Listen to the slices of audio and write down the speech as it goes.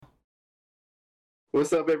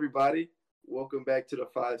What's up, everybody? Welcome back to the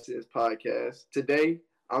Five Cents Podcast. Today,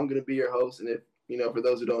 I'm gonna be your host, and if for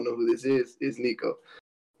those who don't know who this is Nico.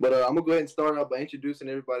 But I'm gonna go ahead and start out by introducing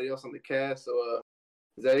everybody else on the cast. So,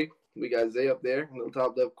 Zay, we got Zay up there in the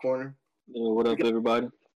top left corner. What up, everybody?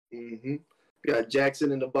 We got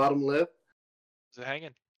Jackson in the bottom left. Is it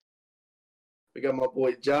hanging? We got my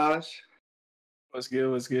boy Josh. What's good?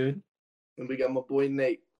 What's good? And we got my boy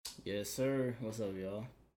Nate. Yes, sir. What's up, y'all?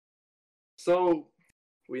 So,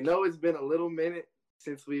 we know it's been a little minute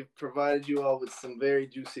since we've provided you all with some very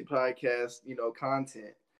juicy podcast,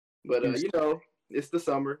 content. But, it's the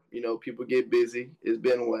summer. People get busy. It's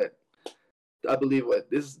been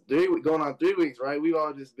this is going on 3 weeks, right? We've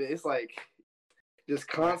all just been, it's like, just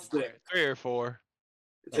constant. 3 or 4.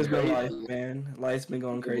 It's been life, man. Life's been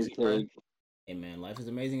going crazy, bro. Hey, man, life is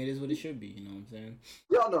amazing. It is what it should be. You know what I'm saying?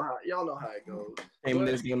 Y'all know how it goes. In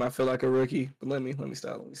this game, I feel like a rookie. But let me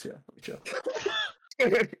stop. Let me see. Let me chill.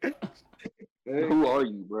 Who are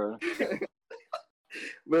you, bro?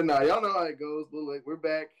 But nah, y'all know how it goes. But look, we're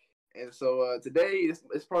back, and so today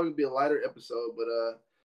it's probably gonna be a lighter episode. But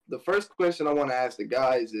the first question I want to ask the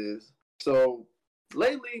guys is: so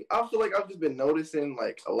lately, I feel like I've just been noticing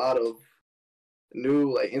like a lot of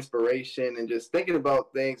new like inspiration and just thinking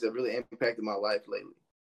about things that really impacted my life lately.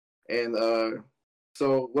 And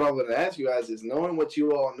so what I'm gonna ask you guys is, knowing what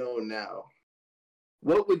you all know now,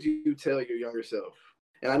 what would you tell your younger self?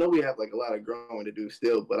 And I know we have like a lot of growing to do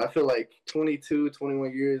still, but I feel like 22,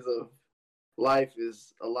 21 years of life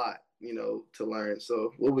is a lot, to learn.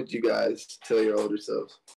 So what would you guys tell your older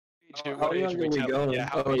selves? How young are we going?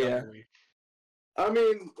 How young are we? I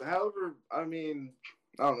mean, I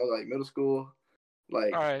don't know, like middle school,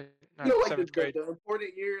 like, all right, like the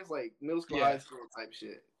important years, like middle school, high school type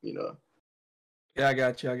shit, Yeah, I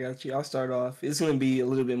got you. I'll start off. It's gonna be a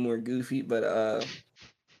little bit more goofy, but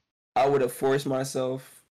I would have forced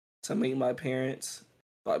myself to make my parents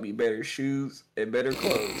buy me better shoes and better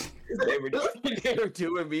clothes. They were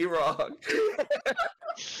doing me wrong.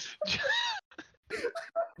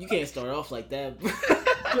 You can't start off like that, bro.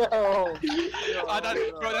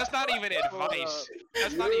 Bro, that's not even advice.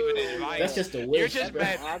 That's not even advice. That's just a wish.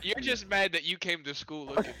 You're just mad that you came to school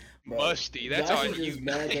looking bro, musty. That's Josh all is you. just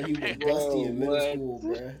mad that he was rusty in middle school,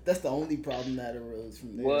 bro. That's the only problem that arose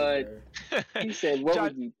from there. What? Bro. He said, "What Josh,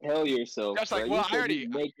 would you tell yourself?" Josh, like, bro? well, you I already you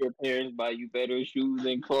make your parents buy you better shoes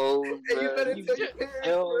and clothes. Hey, bro. you better tell your parents,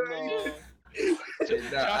 Hell bro. no.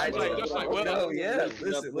 Josh like, well, yeah.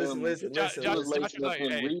 Listen. Josh Lacing like, up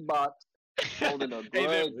in hey. Reeboks, holding a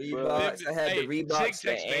grudge, bro. Reeboks. I had the Reeboks, Zig the text,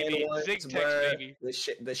 baby. Anwans, Zig text, bro. baby.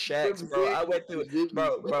 The Shacks, bro. I went through it,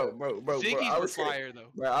 bro. Ziggy's I were was fire though.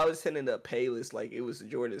 Bro, I was sending a Payless like it was a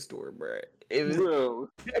Jordan store, bro. It was. Bro.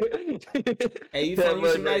 Hey, you found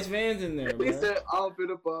you some nice Vans in there, He bro. said, "I'll fit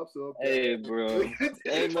a pop." So Hey, bro.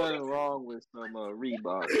 Ain't nothing wrong with some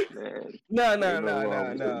Reeboks, man. No.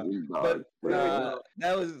 Reeboks, But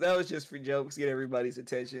that was just for jokes, get everybody's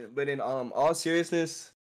attention. But in all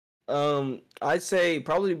seriousness, I'd say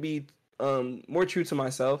probably be more true to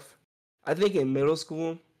myself. I think in middle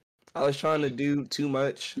school, I was trying to do too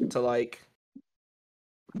much to like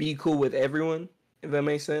be cool with everyone, if that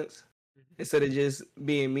makes sense, instead of just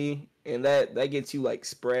being me, and that gets you like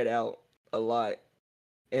spread out a lot,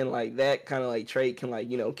 and like that kind of like trait can like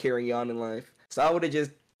carry on in life. So I would have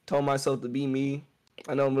just told myself to be me.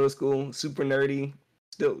 I know middle school, super nerdy,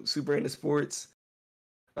 still super into sports.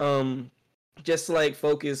 Just to like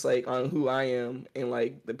focus like on who I am, and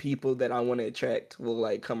like the people that I want to attract will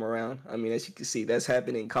like come around. I mean, as you can see, that's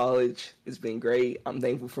happened in college. It's been great. I'm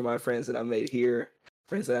thankful for my friends that I made here,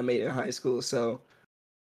 friends that I made in high school. So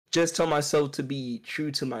just tell myself to be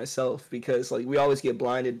true to myself, because like we always get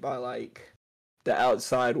blinded by like the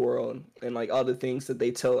outside world and like all the things that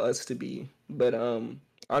they tell us to be. But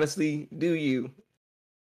honestly, do you.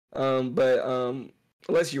 But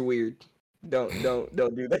unless you're weird, don't do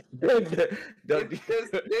that. Don't do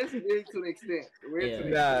There's weird to an extent.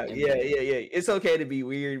 Yeah. It's okay to be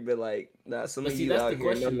weird, but like some But of see, you that's out the here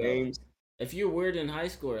question, no though. names. If you're weird in high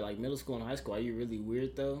school, or like middle school and high school, are you really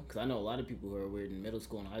weird though? Because I know a lot of people who are weird in middle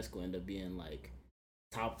school and high school end up being like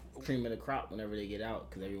top cream of the crop whenever they get out,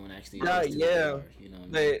 because everyone actually knows who they are, you know what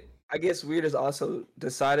I mean? But I guess weird is also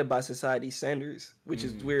decided by society standards, which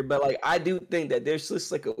is weird. But like I do think that there's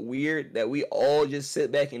just like a weird that we all just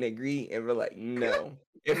sit back and agree, and we're like, no.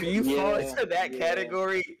 If you fall into that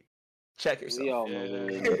category, check yourself. We all know the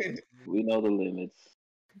limits. We know the limits.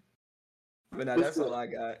 But now that's all I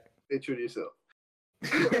got. Intro yourself.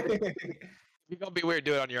 You're gonna be weird.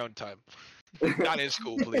 Do it on your own time. Not in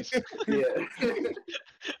school, please. Yeah.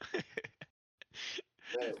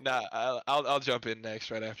 Nah, I'll jump in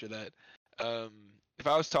next right after that. if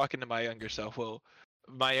I was talking to my younger self, well,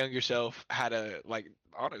 my younger self had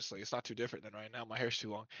honestly, it's not too different than right now. My hair's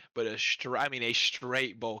too long, but a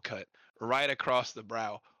straight bowl cut right across the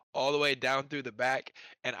brow, all the way down through the back,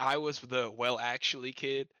 and I was the actually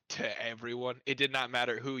kid to everyone. It did not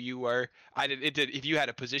matter who you were. If you had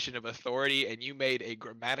a position of authority and you made a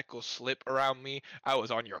grammatical slip around me, I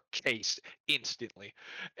was on your case instantly.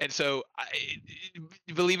 And so,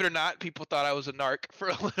 believe it or not, people thought I was a narc for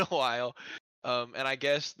a little while. And I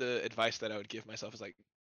guess the advice that I would give myself is like,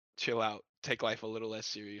 chill out, take life a little less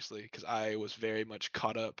seriously, because I was very much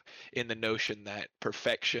caught up in the notion that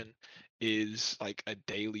perfection is like a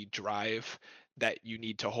daily drive that you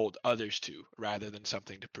need to hold others to rather than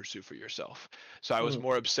something to pursue for yourself. So I was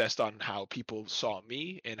more obsessed on how people saw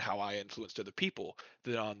me and how I influenced other people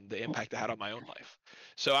than on the impact I had on my own life.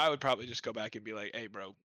 So I would probably just go back and be like, hey,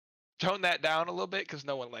 bro, tone that down a little bit because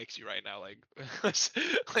no one likes you right now. Like, let's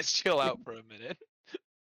chill out for a minute.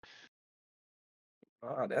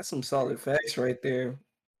 Wow, that's some solid facts right there.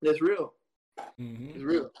 It's real. Mm-hmm. It's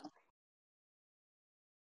real.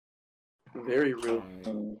 Very real.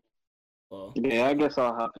 Well, yeah, I guess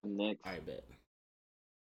I'll hop in next. I bet.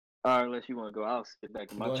 All right, unless you want to go, I'll sit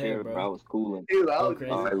back in my Go chair. ahead, bro. I was cooling. Dude, I Go was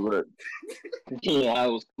crazy. All right, look. Yeah, I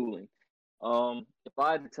was cooling. If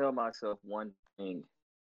I had to tell myself one thing,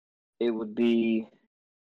 it would be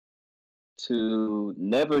to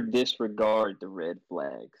never disregard the red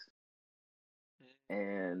flags.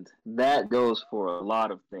 And that goes for a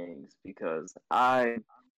lot of things because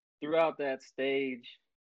throughout that stage,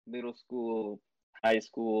 middle school, high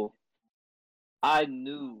school, I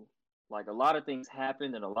knew like a lot of things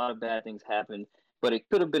happened and a lot of bad things happened, but it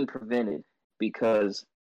could have been prevented because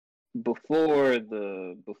before it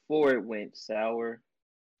went sour,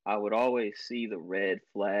 I would always see the red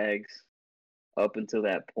flags up until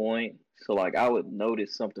that point. So like I would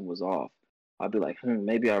notice something was off. I'd be like,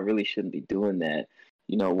 maybe I really shouldn't be doing that.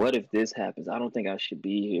 You know, what if this happens? I don't think I should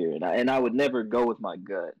be here. And I would never go with my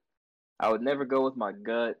gut. I would never go with my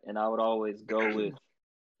gut, and I would always go with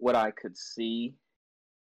what I could see.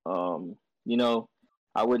 You know,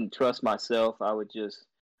 I wouldn't trust myself. I would just,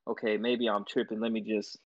 okay, maybe I'm tripping. Let me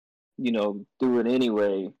just, do it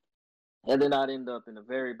anyway. And then I'd end up in a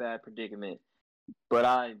very bad predicament.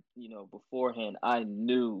 But beforehand, I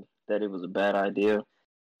knew that it was a bad idea.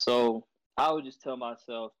 So I would just tell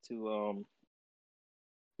myself to,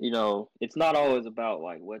 it's not always about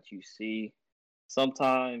like what you see.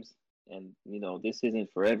 Sometimes, and this isn't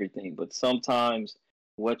for everything, but sometimes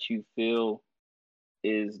what you feel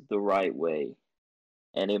is the right way.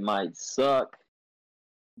 And it might suck,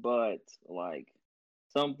 but like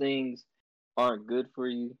some things aren't good for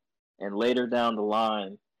you. And later down the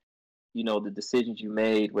line, the decisions you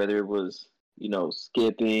made, whether it was,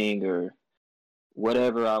 skipping or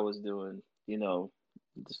whatever I was doing,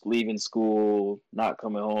 just leaving school, not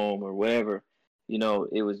coming home or whatever,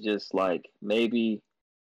 it was just like maybe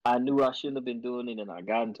I knew I shouldn't have been doing it and I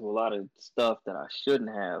got into a lot of stuff that I shouldn't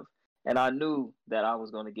have. And I knew that I was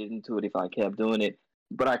going to get into it if I kept doing it,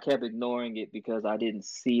 but I kept ignoring it because I didn't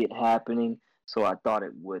see it happening, so I thought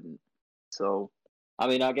it wouldn't. So, I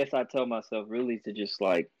mean, I guess I tell myself really to just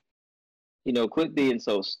like, quit being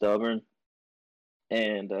so stubborn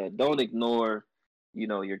and don't ignore,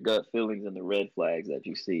 your gut feelings and the red flags that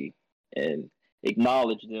you see and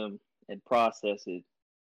acknowledge them and process it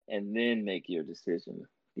and then make your decision.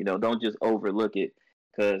 Don't just overlook it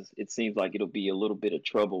because it seems like it'll be a little bit of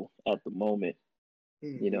trouble at the moment,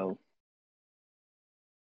 Mm-hmm.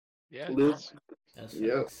 Yeah. That's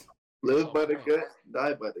Yep. facts. Live by the gut,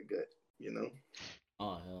 die by the gut,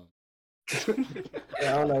 Oh hell.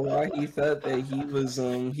 Yeah, I don't know why he thought that he was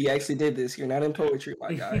he actually did this. You're not in poetry,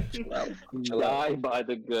 my guy. Chill out. Chill out. Die by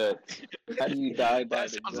the gut. How do you die by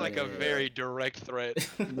That the sounds gut? like a very direct threat.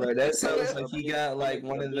 Bro, that sounds like he got like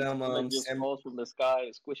one of them just falls from the sky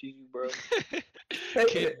and squishes you, bro.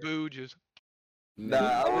 Kid Boo just. Nah,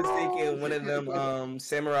 I was thinking one of them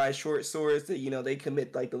samurai short swords that they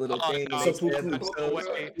commit like the little thing no, and they seppuku. stab themselves. No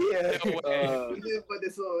way. Yeah. No way. Live by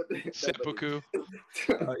the sword. Seppuku.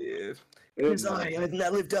 Oh yeah. I'm sorry, I've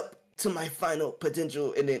not lived up to my final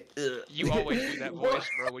potential, and then You always do that voice,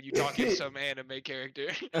 bro, when you talk in some anime character.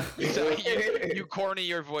 you corny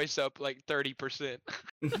your voice up like 30%.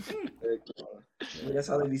 That's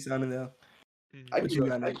how they be sounding though. I What can you go,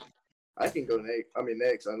 got, Nate? I can go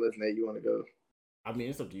next, unless Nate, you want to go. I mean,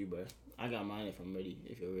 it's up to you, bro. I got mine if I'm ready.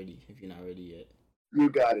 If you're ready. If you're not ready yet. You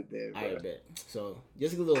got it then, bro. I bet. So,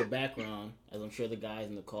 just a little background, as I'm sure the guys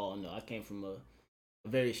in the call know, I came from a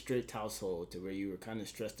very strict household to where you were kind of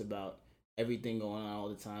stressed about everything going on all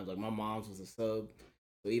the time. Like, my mom's was a sub,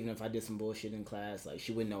 so even if I did some bullshit in class, like,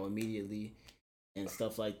 she would know immediately. and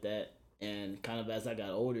stuff like that. And kind of as I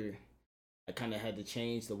got older, I kind of had to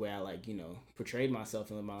change the way I like, portrayed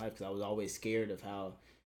myself in my life because I was always scared of how,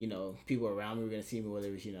 people around me were gonna see me, whether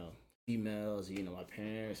it was, females or, my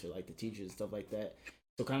parents or like the teachers and stuff like that.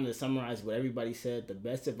 So kind of to summarize what everybody said, the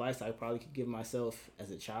best advice I probably could give myself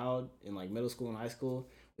as a child in like middle school and high school,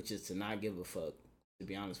 which is to not give a fuck, to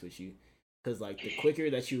be honest with you. Because like the quicker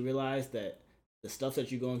that you realize that the stuff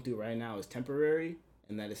that you're going through right now is temporary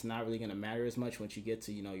and that it's not really going to matter as much once you get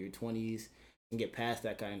to, your 20s and get past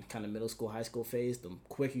that kind of middle school, high school phase, the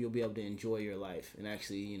quicker you'll be able to enjoy your life and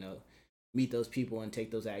actually, meet those people and take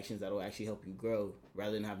those actions that will actually help you grow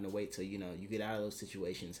rather than having to wait till, you get out of those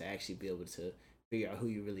situations to actually be able to figure out who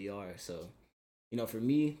you really are. So, for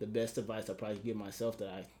me, the best advice I probably give myself that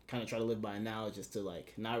I kind of try to live by now is just to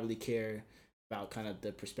like not really care about kind of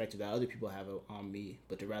the perspective that other people have on me,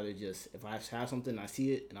 but to rather just, if I have something, I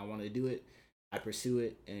see it and I want to do it, I pursue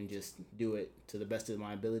it and just do it to the best of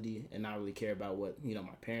my ability and not really care about what, my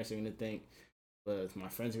parents are going to think, what my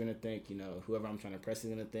friends are going to think, whoever I'm trying to impress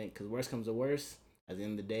is going to think. Because worst comes to worst, at the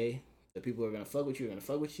end of the day, the people who are going to fuck with you are going to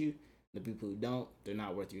fuck with you. The people who don't, they're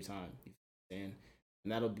not worth your time. You understand?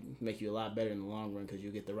 And that'll make you a lot better in the long run because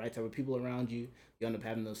you'll get the right type of people around you. You end up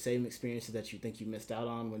having those same experiences that you think you missed out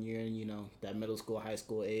on when you're in, that middle school, high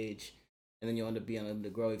school age. And then you'll end up being able to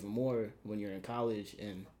grow even more when you're in college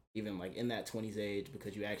and even like in that 20s age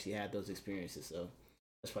because you actually had those experiences. So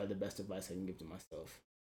that's probably the best advice I can give to myself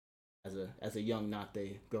as a young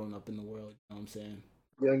Nate growing up in the world. You know what I'm saying?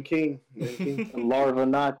 Young King. Larva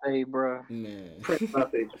Nate, bro. Man.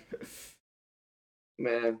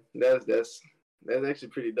 Man, that's actually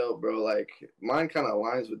pretty dope, bro. Like mine kind of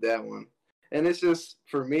aligns with that one, and it's just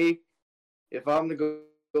for me, if I'm to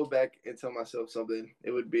go back and tell myself something, it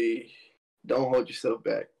would be don't hold yourself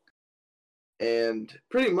back. And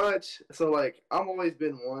pretty much, so like I've always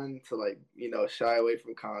been one to like shy away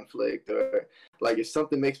from conflict or like if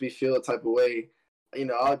something makes me feel a type of way,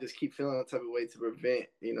 I'll just keep feeling a type of way to prevent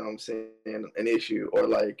what I'm saying, an issue or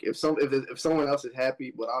like if someone else is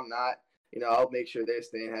happy but I'm not. I'll make sure they're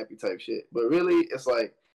staying happy type shit. But really, it's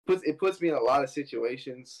like, it puts me in a lot of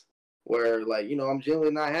situations where, like, I'm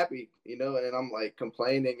generally not happy, and I'm, like,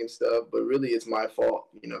 complaining and stuff. But really, it's my fault,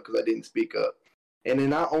 because I didn't speak up. And then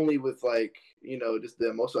not only with, like, just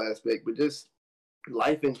the emotional aspect, but just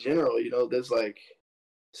life in general, there's, like,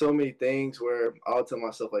 so many things where I'll tell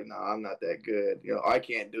myself, like, nah, I'm not that good. I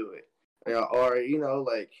can't do it. Or,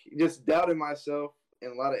 like, just doubting myself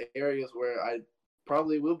in a lot of areas where I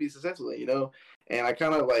probably will be successful, and I've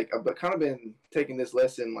kind of been taking this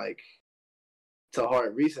lesson like to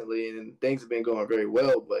heart recently, and things have been going very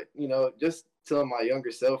well. But just telling my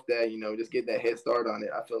younger self that just get that head start on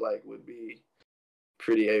it, I feel like would be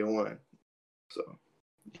pretty A1. So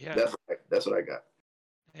yeah, that's what I got.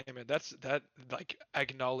 Hey man, that like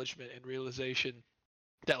acknowledgement and realization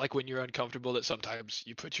that like when you're uncomfortable that sometimes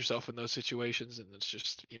you put yourself in those situations and it's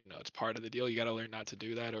just it's part of the deal. You got to learn not to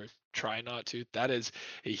do that or try not to. That is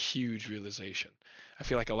a huge realization. I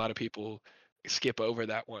feel like a lot of people skip over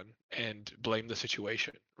that one and blame the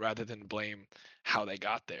situation rather than blame how they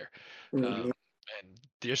got there. And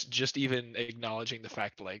just even acknowledging the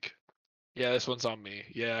fact like, yeah, this one's on me.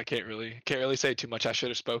 Yeah, I can't really say too much. I should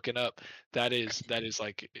have spoken up. That is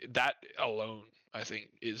like that alone, I think,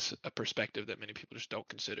 is a perspective that many people just don't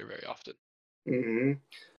consider very often.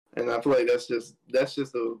 And I feel like that's just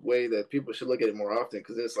the way that people should look at it more often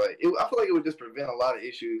because it's like I feel like it would just prevent a lot of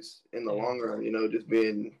issues in the long run. Just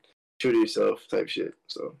being true to yourself type shit.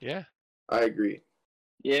 So yeah, I agree.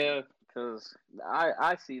 Yeah, because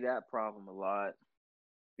I see that problem a lot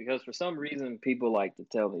because for some reason people like to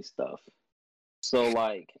tell me stuff. So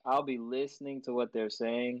like I'll be listening to what they're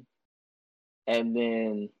saying, and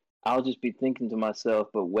then I'll just be thinking to myself,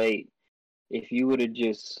 but wait, if you would have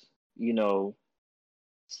just,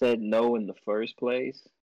 said no in the first place,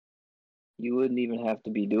 you wouldn't even have to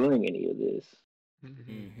be doing any of this.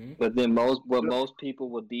 Mm-hmm. But then what most people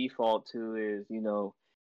will default to is,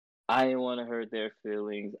 I didn't want to hurt their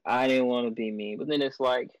feelings. I didn't want to be mean. But then it's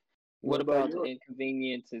like, what about the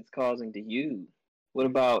inconvenience it's causing to you? What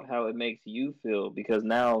about how it makes you feel? Because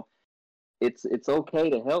now it's okay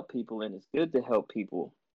to help people and it's good to help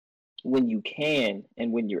people when you can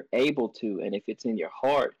and when you're able to and if it's in your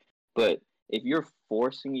heart. But if you're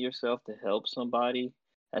forcing yourself to help somebody,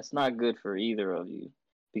 that's not good for either of you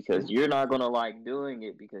because you're not going to like doing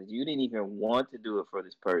it because you didn't even want to do it for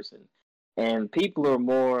this person. And people are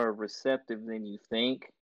more receptive than you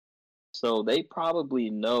think. So they probably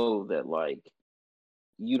know that like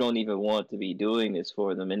you don't even want to be doing this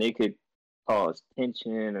for them and it could cause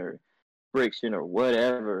tension or friction or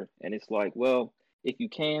whatever. And it's like, well, If you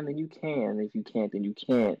can, then you can. If you can't, then you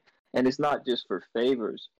can't. And it's not just for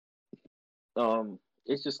favors.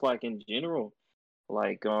 It's just like in general.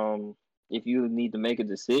 Like, if you need to make a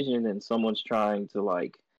decision and someone's trying to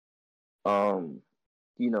like,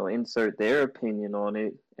 insert their opinion on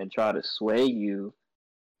it and try to sway you,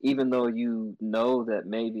 even though you know that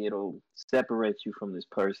maybe it'll separate you from this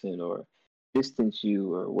person or distance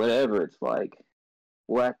you or whatever, it's like,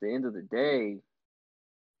 well, at the end of the day,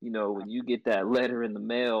 when you get that letter in the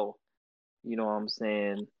mail, you know what I'm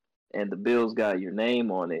saying, and the bill's got your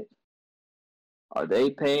name on it, are they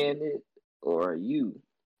paying it or are you?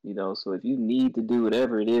 So if you need to do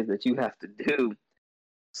whatever it is that you have to do,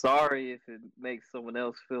 sorry if it makes someone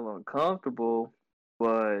else feel uncomfortable,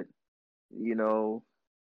 but,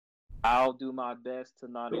 I'll do my best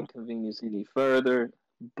to not inconvenience any further,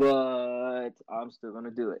 but I'm still going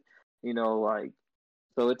to do it.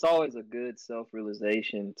 So it's always a good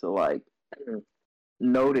self-realization to, like,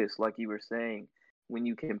 notice, like you were saying, when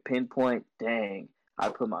you can pinpoint, dang, I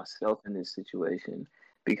put myself in this situation.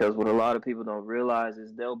 Because what a lot of people don't realize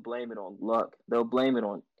is they'll blame it on luck. They'll blame it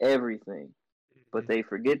on everything. But they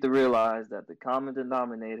forget to realize that the common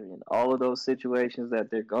denominator in all of those situations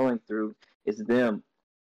that they're going through is them.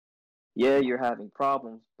 Yeah, you're having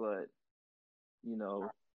problems, but,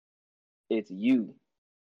 it's you.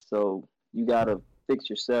 So you got to fix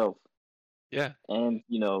yourself. Yeah. And,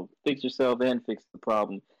 fix yourself and fix the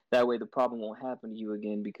problem. That way the problem won't happen to you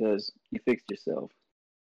again because you fixed yourself.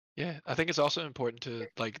 Yeah, I think it's also important to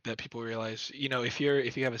like that people realize, if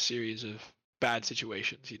you have a series of bad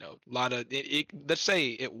situations, a lot of let's say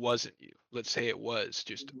it wasn't you. Let's say it was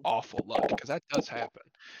just awful luck, because that does happen.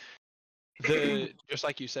 Just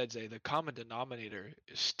like you said, Zay, the common denominator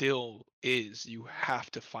still is you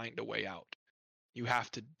have to find a way out. You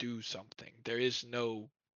have to do something. There is no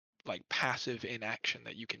like passive inaction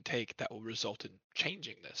that you can take that will result in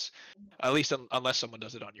changing this, at least unless someone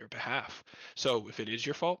does it on your behalf. So if it is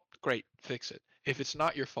your fault, great, fix it. If it's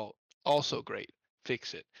not your fault, also great,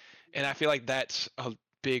 fix it. And I feel like that's a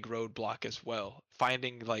big roadblock as well,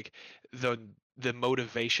 finding like the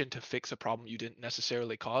motivation to fix a problem you didn't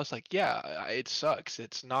necessarily cause. Like, yeah, it sucks,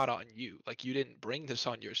 it's not on you, like you didn't bring this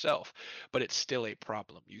on yourself, but it's still a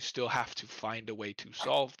problem. You still have to find a way to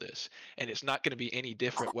solve this, and it's not going to be any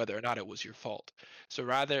different whether or not it was your fault. So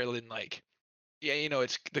rather than like, yeah,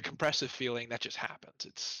 it's the compressive feeling that just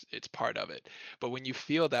happens, it's part of it. But when you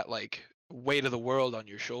feel that like weight of the world on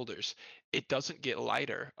your shoulders, it doesn't get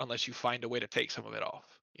lighter unless you find a way to take some of it off.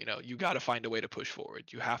 You got to find a way to push forward.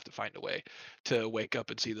 You have to find a way to wake up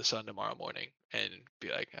and see the sun tomorrow morning and be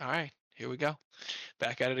like, all right, here we go,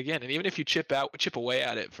 back at it again. And even if you chip away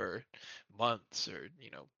at it for months or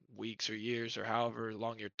weeks or years or however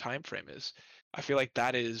long your time frame is, I feel like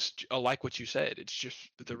that is like what you said. It's just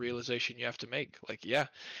the realization you have to make. Like, yeah,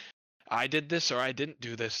 I did this or I didn't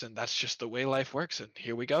do this, and that's just the way life works. And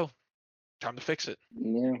here we go. Time to fix it.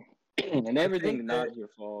 Yeah, and everything's not your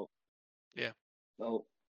fault. Yeah. Oh.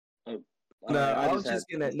 I was just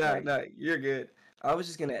gonna. No, you're good. I was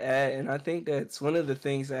just gonna add, and I think that's one of the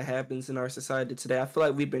things that happens in our society today. I feel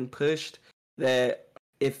like we've been pushed that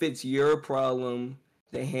if it's your problem,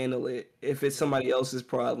 they handle it. If it's somebody else's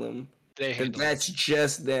problem, that's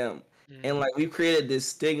just them. Mm-hmm. And like we've created this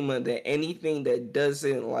stigma that anything that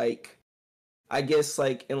doesn't like, I guess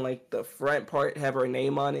like in like the front part have our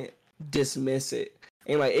name on it, dismiss it.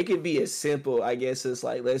 And like it could be as simple, I guess, as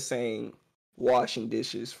like let's say washing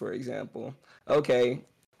dishes, for example. Okay,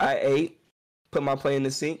 I ate, put my plate in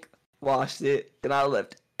the sink, washed it, and I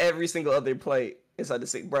left every single other plate inside the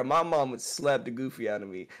sink. Bro, my mom would slap the goofy out of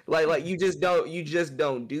me. Like you just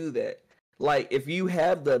don't do that. Like if you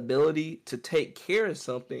have the ability to take care of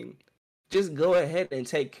something, just go ahead and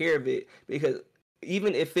take care of it, because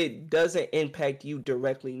even if it doesn't impact you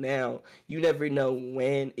directly now, you never know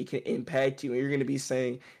when it can impact you, and you're going to be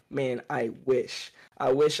saying, man, I wish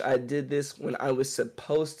I did this when I was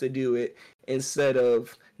supposed to do it, instead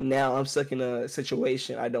of now I'm stuck in a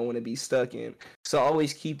situation I don't want to be stuck in. So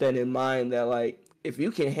always keep that in mind, that like if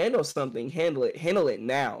you can handle something, handle it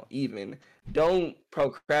now. Even don't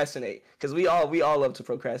procrastinate, because we all love to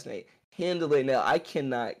procrastinate. Handle it now. I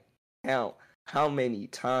cannot count how many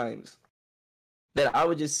times that I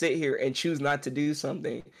would just sit here and choose not to do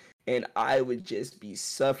something, and I would just be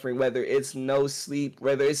suffering, whether it's no sleep,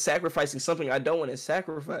 whether it's sacrificing something I don't want to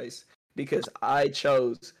sacrifice, because I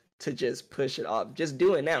chose to just push it off. Just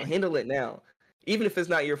do it now. Handle it now. Even if it's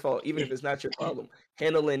not your fault, even if it's not your problem,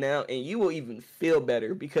 handle it now, and you will even feel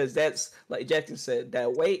better, because that's, like Jackson said,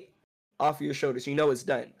 that weight off your shoulders. You know it's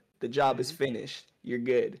done. The job is finished. You're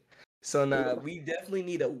good. So now we definitely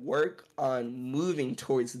need to work on moving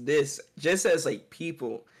towards this, just as like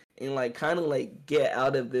people, and like kind of like get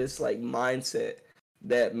out of this like mindset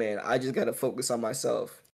that, man, I just gotta focus on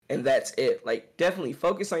myself and that's it. Like definitely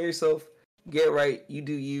focus on yourself, get right, you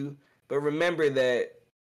do you, but remember that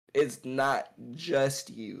it's not just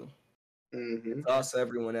you. It's also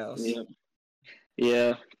everyone else.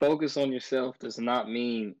 Yeah. Focus on yourself does not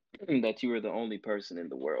mean that you are the only person in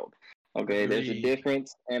the world. Okay, there's a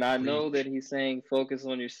difference, and I know that he's saying focus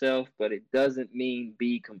on yourself, but it doesn't mean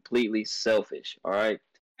be completely selfish. All right.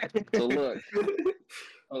 So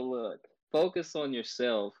look, focus on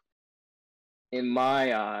yourself. In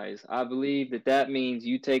my eyes, I believe that means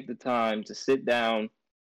you take the time to sit down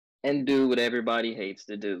and do what everybody hates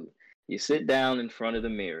to do. You sit down in front of the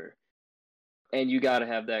mirror and you got to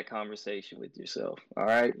have that conversation with yourself. All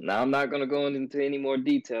right. Now, I'm not going to go into any more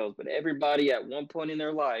details, but everybody at one point in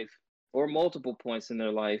their life or multiple points in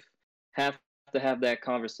their life have to have that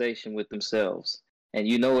conversation with themselves. And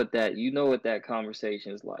you know what that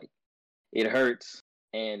conversation is like. It hurts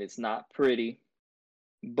and it's not pretty,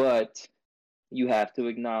 but you have to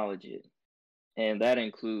acknowledge it. And that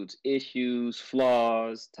includes issues,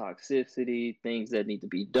 flaws, toxicity, things that need to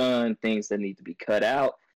be done, things that need to be cut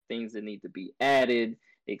out, things that need to be added,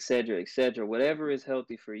 etc., etc., whatever is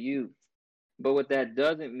healthy for you. But what that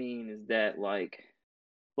doesn't mean is that, like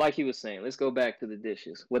he was saying, let's go back to the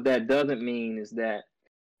dishes. What that doesn't mean is that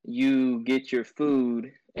you get your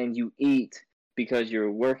food and you eat because you're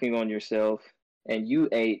working on yourself and you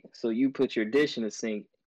ate, so you put your dish in the sink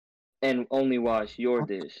and only wash your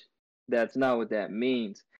dish. That's not what that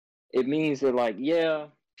means. It means that, like, yeah,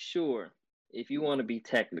 sure, if you want to be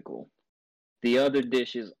technical, the other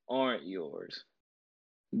dishes aren't yours,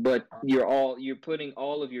 but you're putting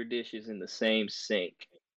all of your dishes in the same sink.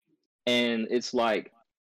 And it's like,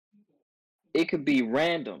 it could be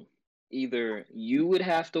random. Either you would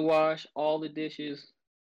have to wash all the dishes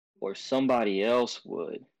or somebody else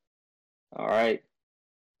would. All right.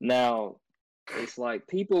 Now, it's like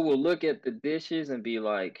people will look at the dishes and be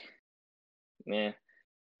like, man,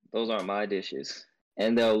 those aren't my dishes.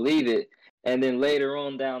 And they'll leave it. And then later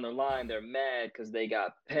on down the line, they're mad because they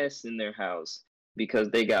got pests in their house, because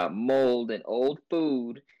they got mold and old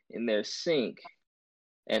food in their sink.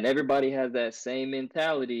 And everybody has that same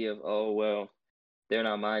mentality of, oh, well, they're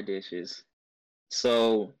not my dishes.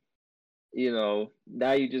 So,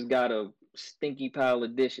 now you just got a stinky pile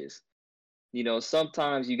of dishes.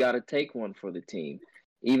 Sometimes you got to take one for the team,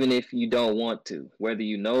 even if you don't want to, whether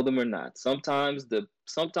you know them or not. Sometimes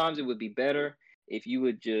it would be better if you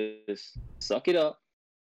would just suck it up,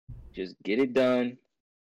 just get it done,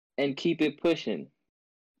 and keep it pushing.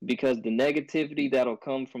 Because the negativity that'll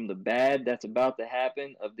come from the bad that's about to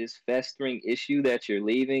happen of this festering issue that you're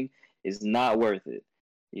leaving is not worth it.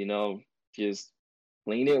 Just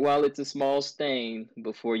clean it while it's a small stain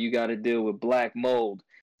before you got to deal with black mold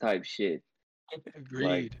type shit. Agreed.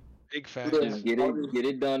 Like, big fact. Just get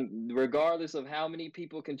it done, regardless of how many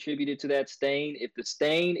people contributed to that stain. If the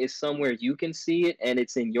stain is somewhere you can see it and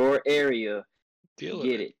it's in your area,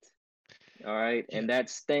 get it. All right. Yeah. And that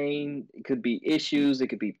stain, it could be issues, it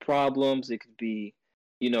could be problems, it could be,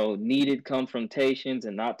 needed confrontations,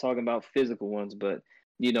 and not talking about physical ones, but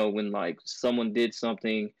when like someone did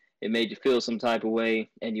something, it made you feel some type of way,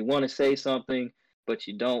 and you want to say something, but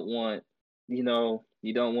you don't want, you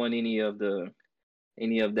don't want any of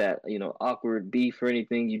that, awkward beef or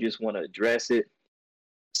anything. You just want to address it.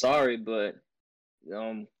 Sorry, but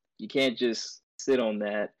you can't just sit on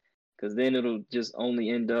that, because then it'll just only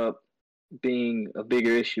end up being a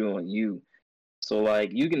bigger issue on you. So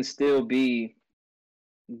like, you can still be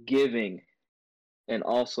giving and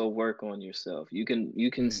also work on yourself. You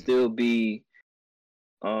can still be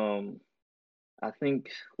I think,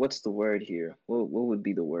 what's the word here? What would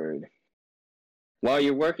be the word? While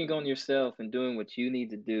you're working on yourself and doing what you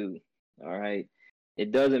need to do, all right,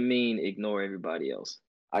 it doesn't mean ignore everybody else.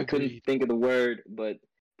 I couldn't think of the word, but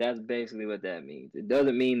that's basically what that means. It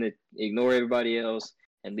doesn't mean that ignore everybody else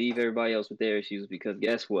and leave everybody else with their issues, because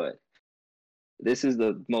guess what? This is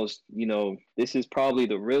the most, this is probably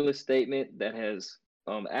the realest statement that has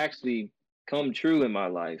actually come true in my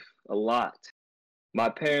life a lot. My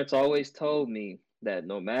parents always told me that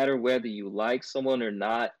no matter whether you like someone or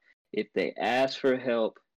not, if they ask for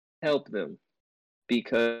help, help them,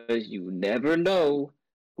 because you never know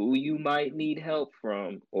who you might need help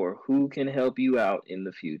from or who can help you out in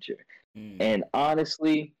the future. And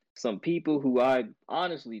honestly, some people who I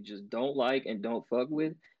honestly just don't like and don't fuck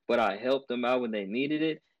with, but I helped them out when they needed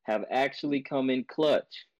it, have actually come in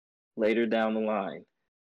clutch later down the line.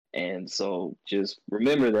 And so just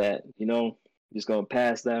remember that, Just gonna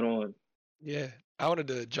pass that on. Yeah, I wanted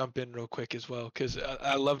to jump in real quick as well because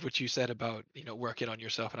I loved what you said about working on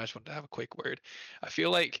yourself, and I just wanted to have a quick word. I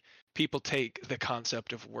feel like people take the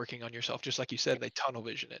concept of working on yourself, just like you said, they tunnel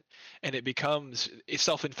vision it, and it becomes a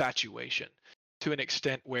self infatuation to an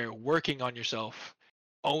extent where working on yourself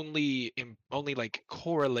only like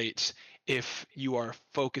correlates if you are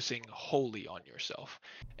focusing wholly on yourself.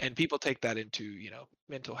 And people take that into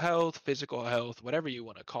mental health, physical health, whatever you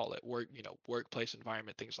want to call it, workplace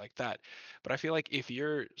environment, things like that. But I feel like if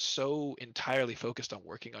you're so entirely focused on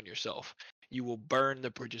working on yourself, you will burn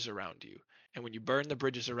the bridges around you. And when you burn the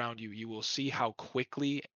bridges around you, you will see how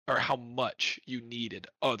quickly or how much you needed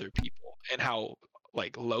other people and how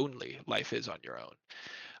like lonely life is on your own.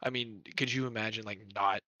 I mean, could you imagine like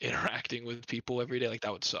not interacting with people every day? Like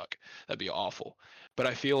that would suck. That'd be awful. But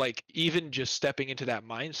I feel like even just stepping into that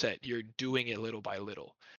mindset, you're doing it little by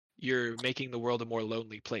little. You're making the world a more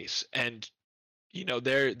lonely place. And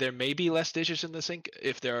there may be less dishes in the sink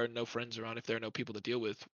if there are no friends around, if there are no people to deal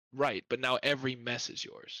with. Right, but now every mess is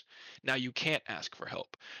yours. Now you can't ask for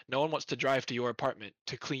help. No one wants to drive to your apartment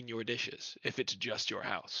to clean your dishes if it's just your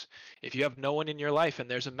house. If you have no one in your life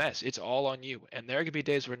and there's a mess, it's all on you. And there could be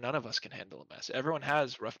days where none of us can handle a mess. Everyone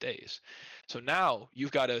has rough days. So now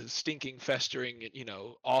you've got a stinking, festering,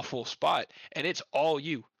 awful spot, and it's all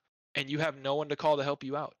you. And you have no one to call to help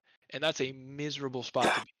you out. And that's a miserable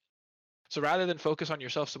spot to be. So rather than focus on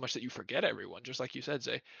yourself so much that you forget everyone, just like you said,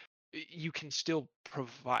 Zay, you can still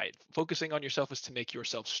provide. Focusing on yourself is to make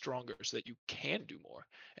yourself stronger so that you can do more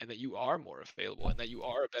and that you are more available and that you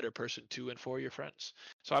are a better person to and for your friends.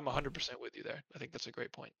 So I'm 100% with you there. I think that's a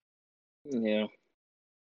great point. Yeah.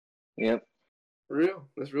 Yep.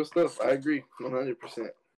 That's real stuff. I agree 100%.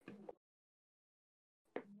 You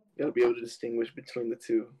gotta be able to distinguish between the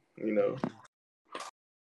two,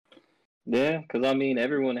 Yeah, because I mean,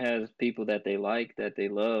 everyone has people that they like, that they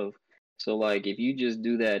love. So like, if you just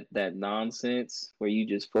do that nonsense where you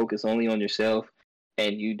just focus only on yourself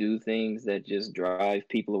and you do things that just drive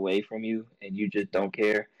people away from you and you just don't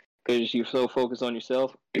care because you're so focused on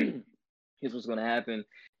yourself, here's what's gonna happen: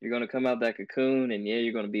 you're gonna come out that cocoon, and yeah,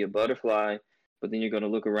 you're gonna be a butterfly, but then you're gonna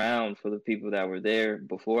look around for the people that were there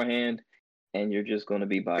beforehand, and you're just gonna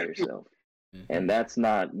be by yourself, and that's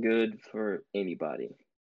not good for anybody.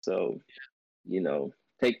 So,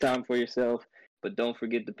 take time for yourself, but don't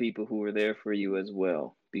forget the people who are there for you as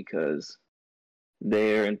well, because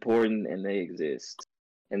they're important and they exist.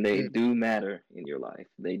 And they do matter in your life.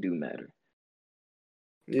 They do matter.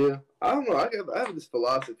 Yeah. I don't know. I have this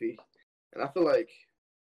philosophy, and I feel like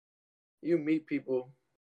you meet people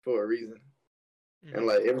for a reason. Mm-hmm. And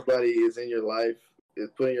like everybody is in your life, is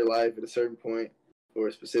put in your life at a certain point for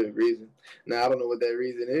a specific reason. Now, I don't know what that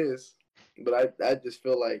reason is, but I just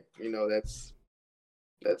feel like,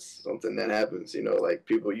 that's something that happens, like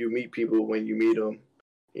you meet people when you meet them,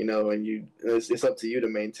 and it's up to you to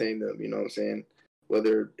maintain them, you know what I'm saying?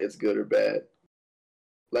 Whether it's good or bad.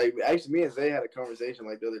 Like, actually, me and Zay had a conversation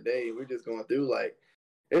like the other day, and we're just going through, like,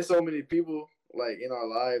 there's so many people, like, in our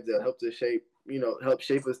lives that help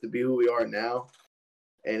shape us to be who we are now.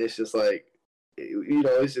 And it's just like,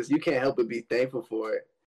 it's just, you can't help but be thankful for it,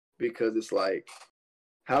 because it's like,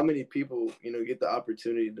 how many people, get the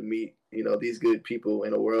opportunity to meet, these good people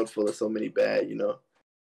in a world full of so many bad,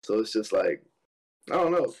 So it's just like, I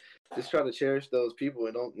don't know. Just try to cherish those people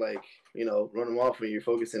and don't, like, run them off when you're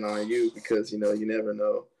focusing on you, because, you never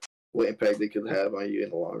know what impact they could have on you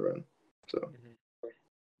in the long run. So.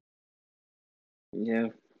 Yeah,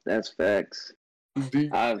 that's facts.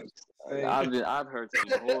 I've heard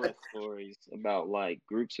some horror stories about, like,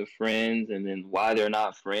 groups of friends and then why they're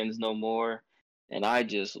not friends no more. And I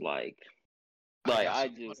just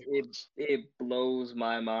it blows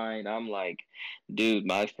my mind. I'm like, dude,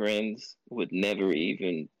 my friends would never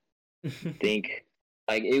even think,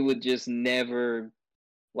 like, it would just never,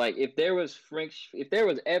 like, if there was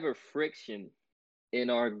ever friction in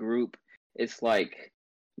our group, it's like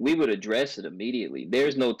we would address it immediately.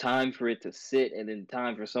 There's no time for it to sit and then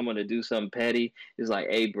time for someone to do something petty. It's like,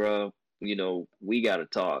 hey, bro, we gotta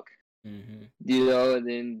talk. Mm-hmm. And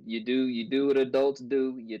then you do what adults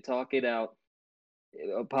do. You talk it out.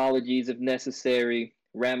 Apologies if necessary,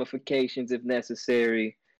 ramifications if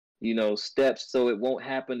necessary, steps so it won't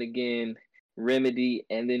happen again, remedy,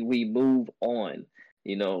 and then we move on.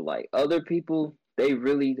 Like other people, they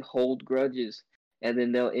really hold grudges, and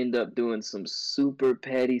then they'll end up doing some super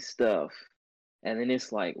petty stuff. And then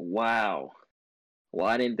it's like, wow,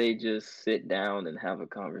 why didn't they just sit down and have a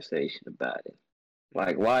conversation about it?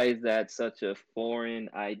 Like, why is that such a foreign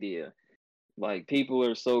idea? Like, people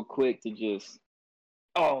are so quick to just,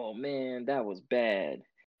 oh man, that was bad.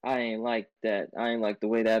 I ain't like that. I ain't like the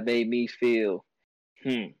way that made me feel.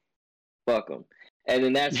 Fuck them. And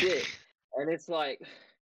then that's it. And it's like,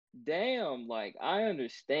 damn, like, I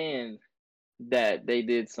understand that they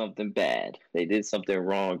did something bad. They did something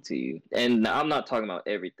wrong to you. And I'm not talking about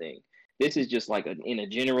everything. This is just like in a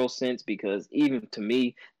general sense, because even to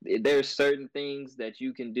me, there's certain things that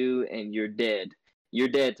you can do and you're dead. You're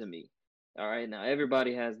dead to me. All right. Now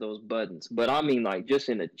everybody has those buttons, but I mean, like, just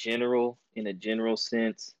in a general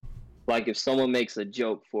sense, like if someone makes a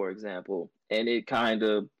joke, for example, and it kind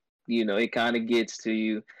of, it kind of gets to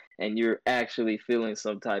you and you're actually feeling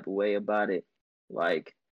some type of way about it.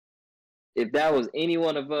 Like, if that was any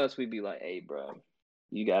one of us, we'd be like, hey, bro,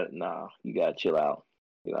 you got to chill out.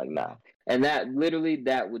 You're like, nah. And that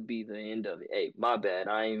would be the end of it. Hey, my bad.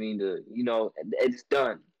 I ain't mean to, it's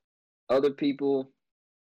done. Other people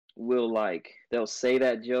will they'll say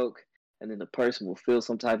that joke and then the person will feel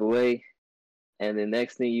some type of way. And the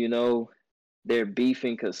next thing you know, they're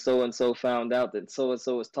beefing because so-and-so found out that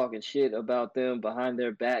so-and-so was talking shit about them behind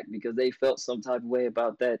their back because they felt some type of way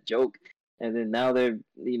about that joke. And then now they're,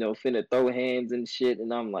 finna throw hands and shit.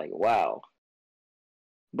 And I'm like, wow.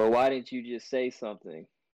 But why didn't you just say something?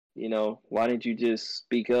 Why didn't you just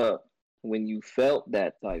speak up when you felt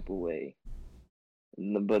that type of way?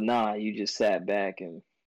 But nah, you just sat back and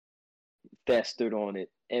festered on it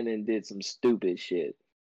and then did some stupid shit.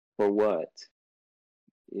 For what?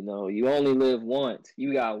 You only live once.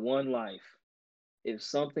 You got one life. If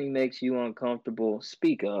something makes you uncomfortable,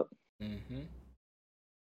 speak up. Mm-hmm.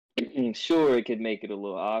 Sure, it could make it a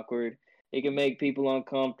little awkward. It can make people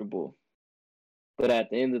uncomfortable. But at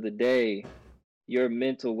the end of the day, your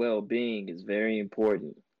mental well-being is very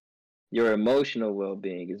important. Your emotional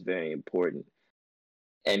well-being is very important.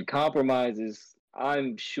 And compromises,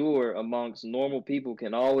 I'm sure, amongst normal people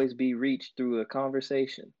can always be reached through a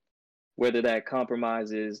conversation. Whether that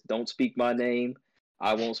compromise is don't speak my name,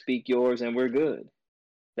 I won't speak yours, and we're good.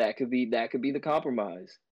 That could be the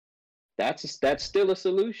compromise. That's still a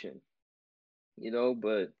solution.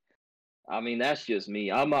 But I mean, that's just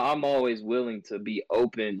me. I'm always willing to be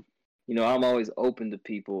open. I'm always open to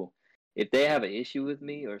people. If they have an issue with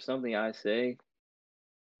me or something I say,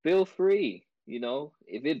 feel free.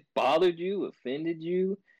 If it bothered you, offended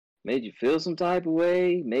you, made you feel some type of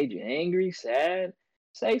way, made you angry, sad,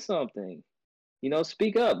 say something.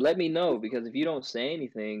 Speak up. Let me know, because if you don't say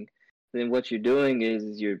anything, then what you're doing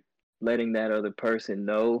is you're letting that other person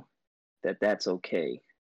know that that's okay.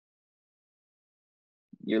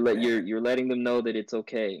 You're letting them know that it's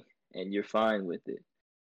okay and you're fine with it.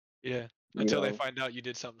 Yeah. Until they find out you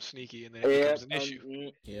did something sneaky, and then it becomes an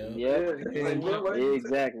issue. Yeah.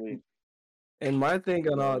 Exactly. And my thing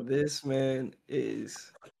on all this, man,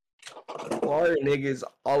 is why are niggas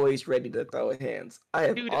always ready to throw hands? I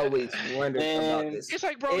have always wondered about this. It's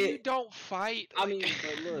like, bro, you don't fight. I mean,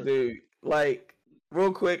 but look, dude,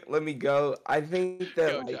 real quick, let me go. I think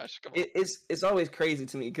that Josh, come on. it's always crazy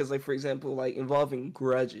to me because, for example, involving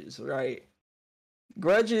grudges, right?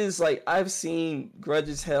 Grudges, I've seen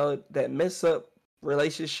grudges held that mess up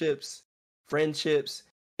relationships, friendships,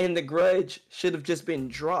 and the grudge should have just been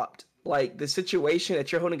dropped. The situation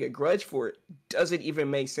that you're holding a grudge for doesn't even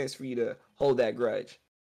make sense for you to hold that grudge.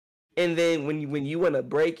 And then when you want to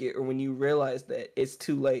break it, or when you realize that it's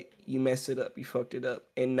too late, you messed it up, you fucked it up,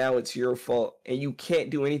 and now it's your fault, and you can't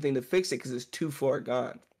do anything to fix it because it's too far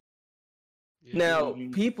gone. Yeah. Now,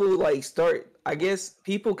 people I guess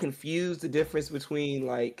people confuse the difference between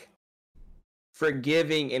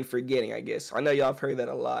forgiving and forgetting, I guess. I know y'all have heard that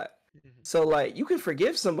a lot. So you can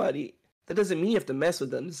forgive somebody. That doesn't mean you have to mess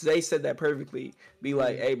with them. Zay said that perfectly. Be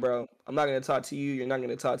like, hey, bro, I'm not going to talk to you. You're not going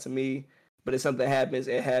to talk to me. But if something happens,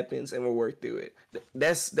 it happens, and we'll work through it.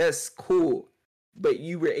 That's cool. But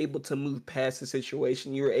you were able to move past the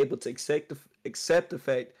situation. You were able to accept the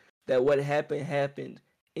fact that what happened,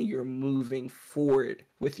 and you're moving forward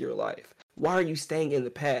with your life. Why are you staying in the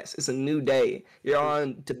past? It's a new day. You're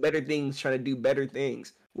on to better things, trying to do better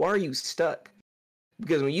things. Why are you stuck?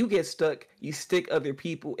 Because when you get stuck, you stick other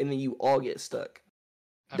people, and then you all get stuck.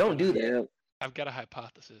 Don't do that. I've got a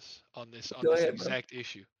hypothesis on this exact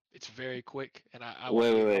issue. It's very quick, and I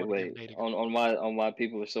wait. On why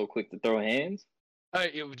people are so quick to throw hands?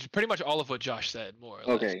 It was pretty much all of what Josh said, more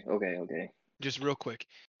or less. Okay. Just real quick,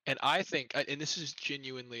 and I think, and this is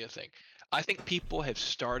genuinely a thing, I think people have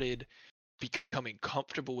started becoming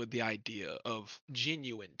comfortable with the idea of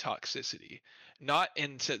genuine toxicity. Not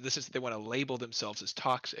into this is they want to label themselves as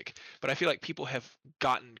toxic, but I feel like people have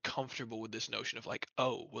gotten comfortable with this notion of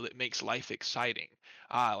oh, well, it makes life exciting.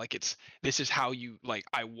 This is how you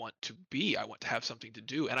I want to be. I want to have something to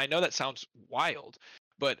do. And I know that sounds wild,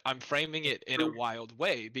 but I'm framing it in a wild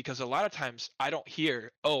way because a lot of times I don't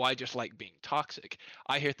hear, oh, I just like being toxic.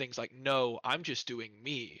 I hear things like, no, I'm just doing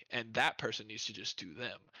me, and that person needs to just do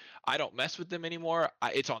them. I don't mess with them anymore.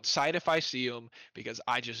 It's on sight if I see them because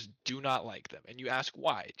I just do not like them. And you ask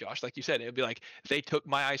why, Josh, like you said, it'd be like, they took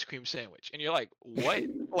my ice cream sandwich. And you're like, what?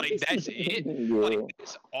 Like, that's it? Like,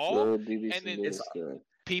 that's all? And then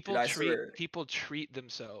people treat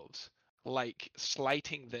themselves like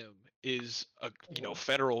slighting them is a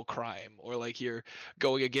federal crime, or like you're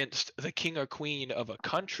going against the king or queen of a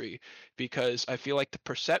country, because I feel like the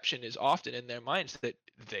perception is often in their minds that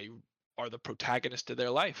they are the protagonist of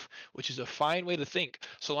their life, which is a fine way to think,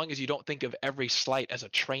 so long as you don't think of every slight as a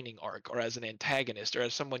training arc or as an antagonist or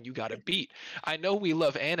as someone you gotta beat. I know we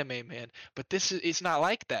love anime, man, but it's not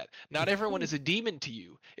like that. Not everyone is a demon to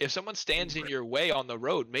you. If someone stands in your way on the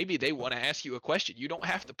road, maybe they want to ask you a question. You don't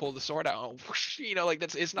have to pull the sword out. Like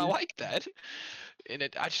it's not like that. And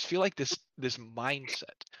I just feel like this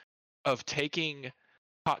mindset of taking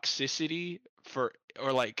toxicity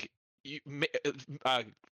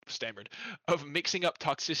stammered, of mixing up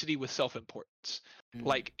toxicity with self-importance.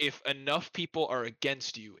 Like, if enough people are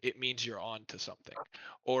against you, it means you're on to something.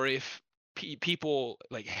 Or if people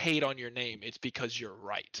like hate on your name, it's because you're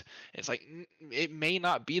right. It's like, it may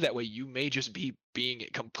not be that way. You may just be being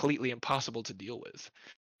completely impossible to deal with.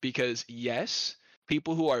 Because yes,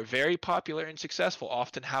 people who are very popular and successful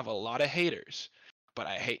often have a lot of haters. But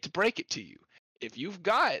I hate to break it to you, if you've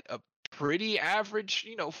got a pretty average,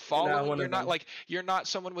 following, you're not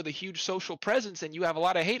someone with a huge social presence and you have a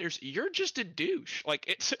lot of haters, you're just a douche.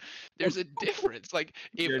 Like, there's a difference. Like,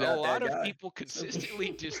 if a lot of people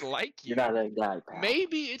consistently dislike you, you're not that guy, pal.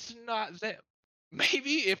 Maybe it's not them.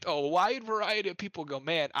 Maybe if a wide variety of people go,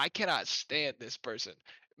 man, I cannot stand this person,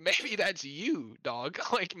 maybe that's you, dog.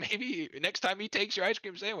 Like, maybe next time he takes your ice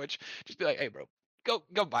cream sandwich, just be like, hey, bro,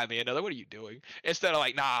 go buy me another. What are you doing? Instead of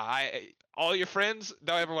like, nah, all your friends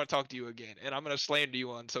don't ever want to talk to you again, and I'm gonna slander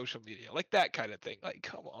you on social media, like that kind of thing. Like,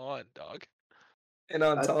 come on, dog. And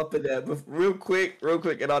on top of that, but real quick,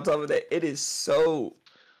 and on top of that, it is so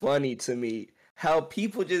funny to me how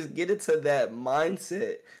people just get into that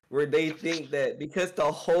mindset where they think that because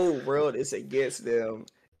the whole world is against them,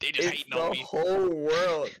 they just it's the whole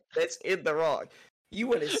world that's in the wrong. You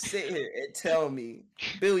want to sit here and tell me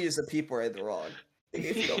billions of people are in the wrong?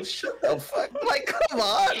 If you don't shut the fuck, like, come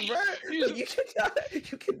on, bro. Like,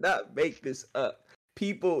 you cannot make this up.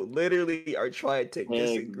 People literally are trying to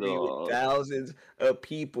disagree with thousands of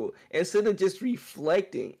people instead of just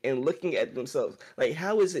reflecting and looking at themselves. Like,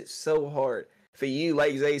 how is it so hard for you,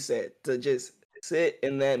 like Zay said, to just sit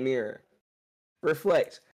in that mirror,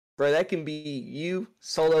 reflect? Bro, that can be you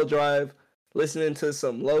solo drive, listening to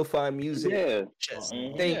some lo-fi music, just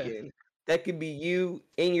thinking. Yeah. That could be you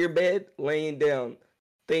in your bed, laying down,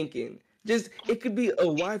 thinking. It could be a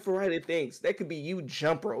wide variety of things. That could be you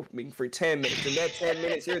jump roping for 10 minutes, and that 10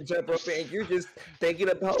 minutes you're jump roping, and you're just thinking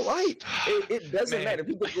about life. It doesn't matter.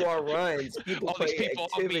 People go on runs. People play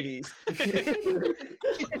activities.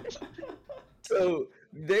 So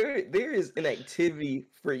there is an activity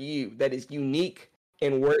for you that is unique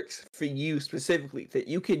and works for you specifically that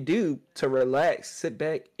you could do to relax, sit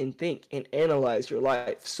back, and think and analyze your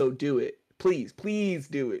life. So do it. Please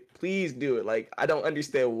do it. Please do it. Like, I don't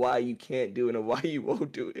understand why you can't do it and why you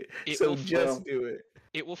won't do it. So just do it.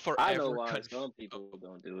 It will forever. I know why some people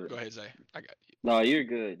don't do it. Go ahead, Zay. I got you. No, you're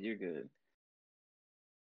good.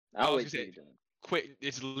 I'll wait till you're done. Quick,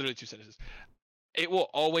 it's literally 2 sentences. It will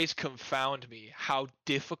always confound me how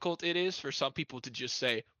difficult it is for some people to just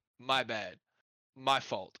say, my bad, my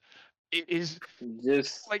fault. It is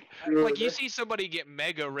just like you see somebody get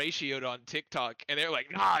mega ratioed on TikTok and they're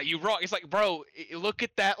like, nah, you wrong. It's like, bro, look at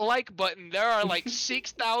that like button. There are like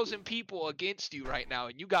 6,000 people against you right now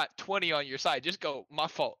and you got 20 on your side. Just go, my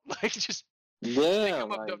fault. Like, just take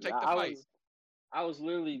them up, don't take the fight. I was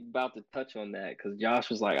literally about to touch on that because Josh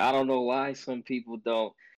was like, I don't know why some people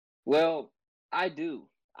don't. Well, I do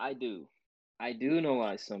know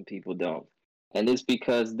why some people don't. And it's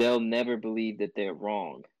because they'll never believe that they're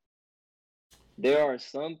wrong. There are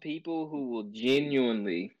some people who will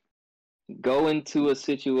genuinely go into a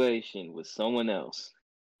situation with someone else.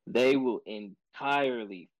 They will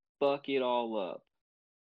entirely fuck it all up.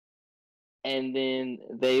 And then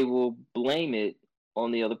they will blame it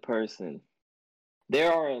on the other person.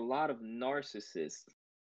 There are a lot of narcissists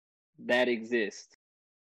that exist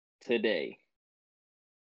today.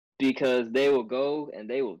 Because they will go and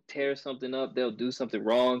they will tear something up, they'll do something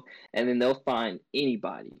wrong, and then they'll find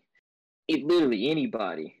anybody. Literally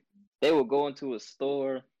anybody. They will go into a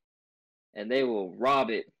store and they will rob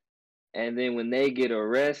it. And then when they get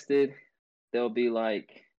arrested, they'll be like,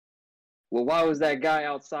 well, why was that guy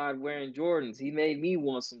outside wearing Jordans? He made me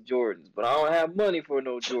want some Jordans, but I don't have money for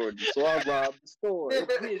no Jordans, so I robbed the store.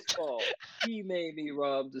 It's his fault. He made me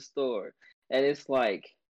rob the store. And it's like,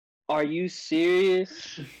 are you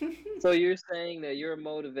serious? So you're saying that your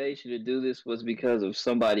motivation to do this was because of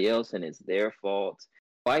somebody else and it's their fault?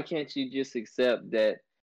 Why can't you just accept that,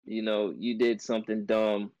 you did something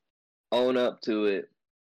dumb, own up to it,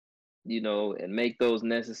 and make those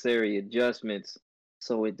necessary adjustments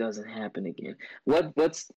so it doesn't happen again?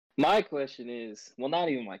 What's my question is, well, not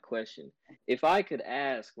even my question. If I could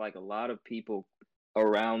ask like a lot of people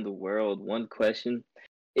around the world one question,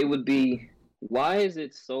 it would be, why is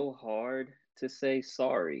it so hard to say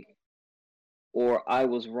sorry or I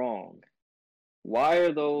was wrong? Why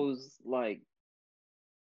are those like,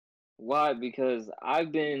 why? Because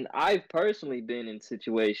I've personally been in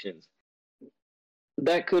situations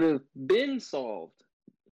that could have been solved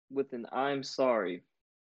with an I'm sorry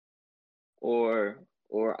or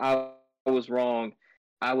I was wrong.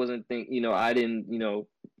 I wasn't I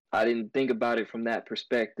didn't think about it from that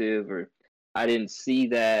perspective, or I didn't see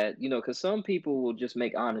that, because some people will just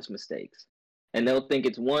make honest mistakes and they'll think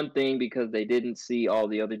it's one thing because they didn't see all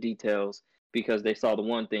the other details, because they saw the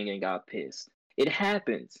one thing and got pissed. It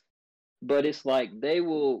happens, but it's like they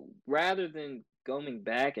will, rather than going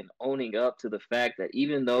back and owning up to the fact that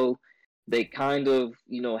even though they kind of,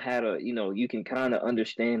 had you can kind of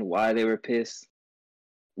understand why they were pissed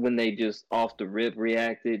when they just off the rip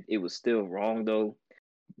reacted, it was still wrong though.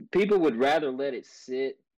 People would rather let it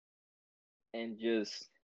sit and just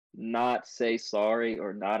not say sorry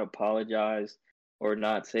or not apologize or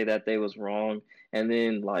not say that they was wrong, and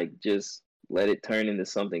then like just let it turn into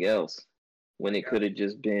something else when it could have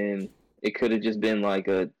just been like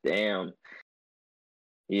a damn,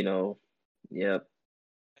 yep.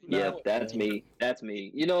 Yep, that's me. That's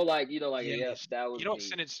me. Yep, that was what me.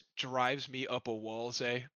 sentence drives me up a wall,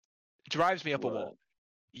 Zay? Drives me up a wall. What?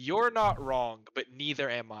 You're not wrong, but neither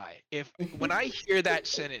am I. When I hear that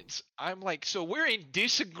sentence, I'm like, so we're in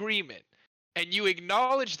disagreement, and you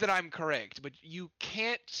acknowledge that I'm correct, but you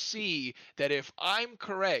can't see that if I'm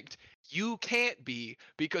correct, you can't be,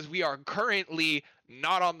 because we are currently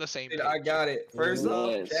not on the same page. I got it. First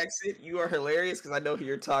off, Yes. Jackson, you are hilarious because I know who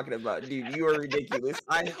you're talking about. Dude, you are ridiculous.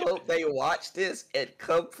 I hope they watch this and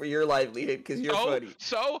come for your livelihood because you're funny.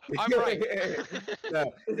 So, I'm right.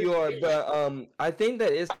 No, you are. But I think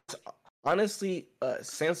that it's honestly a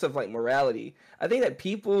sense of like morality. I think that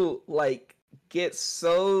people like get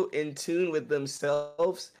so in tune with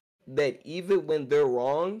themselves that even when they're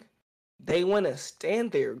wrong, they want to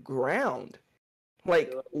stand their ground.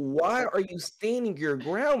 Like, why are you standing your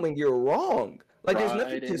ground when you're wrong? Like, there's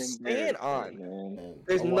nothing to stand on. Man.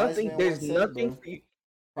 There's nothing. There's nothing for you.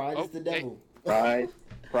 Pride is the devil. Pride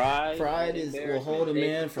will hold a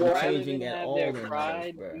man from changing at all in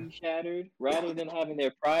life, bro. Be shattered, rather than having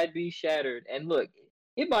their pride be shattered. And look,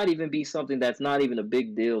 it might even be something that's not even a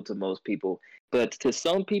big deal to most people, but to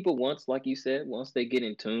some people, once they get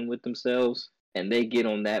in tune with themselves and they get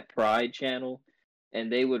on that pride channel,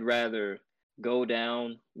 and they would rather go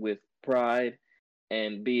down with pride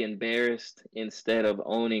and be embarrassed instead of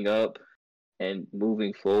owning up and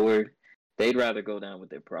moving forward. They'd rather go down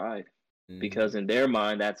with their pride, because in their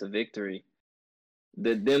mind that's a victory.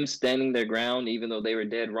 Them standing their ground even though they were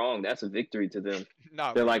dead wrong, that's a victory to them.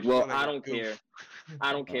 They're like, well, I don't care.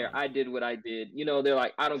 I did what I did. They're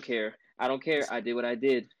like, I don't care. I did what I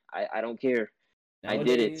did. I don't care. Nowadays, I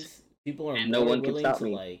did it. People are and more no one can willing stop to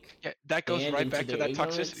me. like that goes right back to that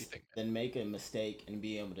toxicity thing. Than make a mistake and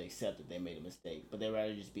be able to accept that they made a mistake, but they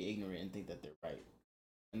rather just be ignorant and think that they're right.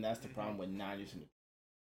 And that's the problem with 90%.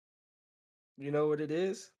 You know what it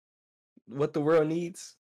is? What the world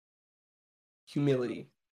needs? Humility.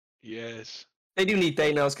 Yes. They do need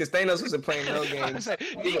Thanos, because Thanos wasn't playing no games.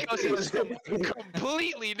 Nikos is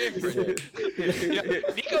completely different.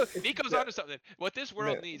 Nico's onto something. What this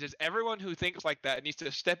world needs is everyone who thinks like that needs to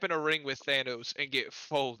step in a ring with Thanos and get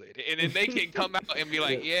folded, and then they can come out and be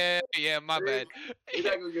like, "Yeah, my bad." They're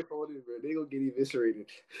not gonna get folded, bro. They gonna get eviscerated.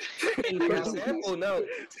 For example, no.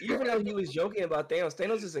 Even though he was joking about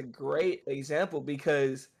Thanos is a great example,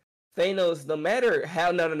 because Thanos, no matter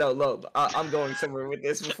how, no, look, I'm going somewhere with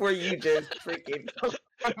this before you just freaking.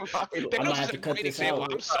 Thanos is a great example.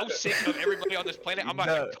 I'm so sick of everybody on this planet. I'm about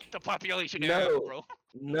to cut the population out, bro.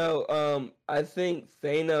 No, I think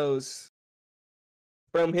Thanos,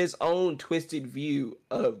 from his own twisted view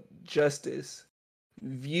of justice,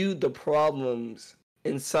 viewed the problems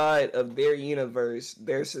inside of their universe,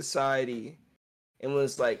 their society, and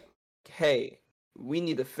was like, hey, we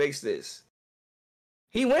need to fix this.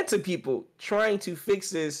 He went to people trying to fix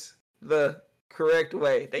this the correct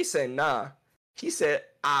way. They said, nah. He said,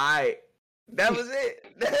 I. That was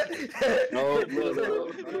it. No, bro.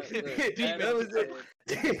 That was it.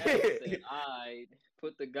 Said, I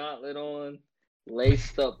put the gauntlet on,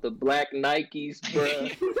 laced up the black Nikes, bro,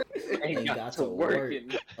 and got to work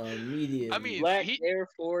immediately. I mean, Black Air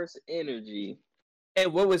Force energy.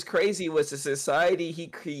 And what was crazy was the society he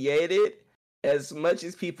created. As much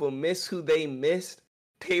as people miss who they missed,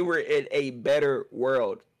 they were in a better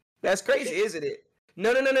world. That's crazy, isn't it?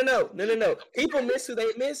 No. People miss who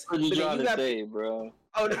they miss. What you trying to say, bro?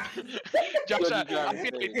 Oh, no. Josh, I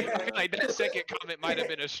feel like that second comment might have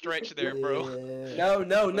been a stretch there, bro. No.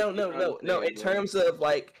 In terms of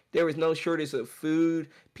like, there was no shortage of food.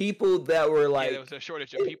 People that were like, there was a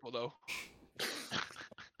shortage of people though.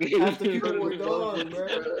 Half the people were gone, bro.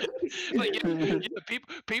 Like, yeah,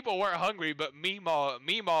 people weren't hungry, but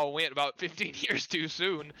Meemaw went about 15 years too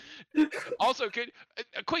soon. Also,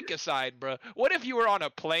 a quick aside, bro. What if you were on a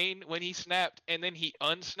plane when he snapped and then he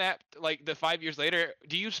unsnapped like the 5 years later?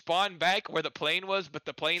 Do you spawn back where the plane was, but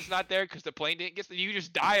the plane's not there because the plane didn't get? You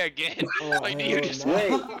just die again. Like, do you just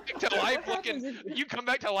come back to life looking? You come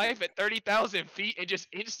back to life at 30,000 feet and just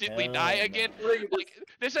instantly die again? Like,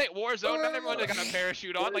 this ain't Warzone. Not everyone's got a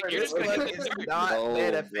parachute on. Like, you're just gonna get it's not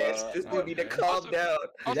manifest. This dude need to calm down.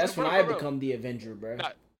 Dude, that's when I become the Avenger, bro.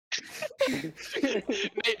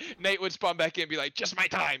 Nate would spawn back in and be like, just my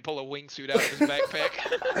time, pull a wingsuit out of his backpack.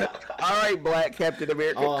 All right, Black Captain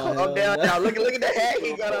America, calm down now. Look at the hat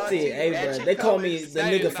he got on. See, hey, bro, they call me the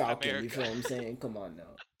nigga Falcon, you feel what I'm saying? Come on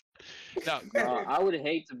now. No. I would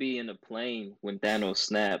hate to be in a plane when Thanos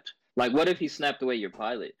snapped. Like, what if he snapped away your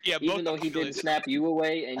pilot? Yeah, even though he didn't snap you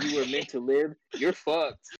away and you were meant to live, you're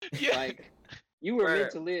fucked. Yeah. Like, you were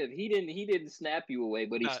meant to live. He didn't snap you away,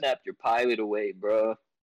 but he snapped your pilot away, bro.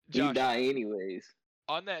 You die anyways.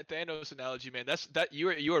 On that Thanos analogy, man,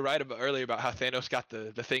 you were right about earlier about how Thanos got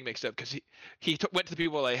the thing mixed up because he went to the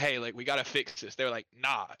people like, hey, like, we gotta fix this. They were like,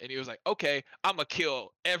 nah, and he was like, okay, I'm gonna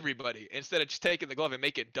kill everybody instead of just taking the glove and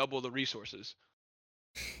make it double the resources.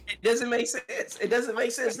 It doesn't make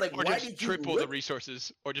sense. Like, or why just did triple the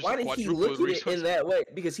resources, or just why did he look at it in that way?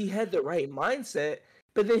 Because he had the right mindset,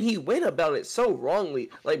 but then he went about it so wrongly.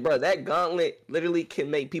 Like, bro, that gauntlet literally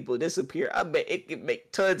can make people disappear. I bet it can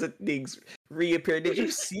make tons of things reappear. Did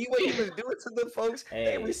you see what he was doing to the folks? Hey,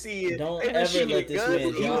 they were seeing. Don't ever let this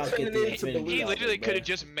man Josh get the Infinity. He literally could have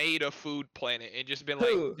just made a food planet and just been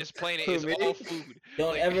like, this planet is all food.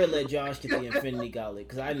 Don't ever let Josh get the Infinity Gauntlet,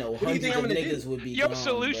 because I know hundreds of niggas would be Your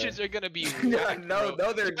solutions are gonna be no,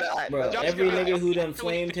 they're not. Bro, every nigga who done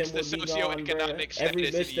flamed him would be gone, bro.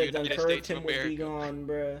 Every bitch that done curved him would be gone,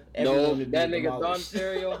 bro. No, that nigga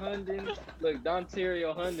Dontario Hunden. Look,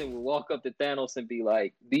 Dontario Hunden will walk up to Thanos and be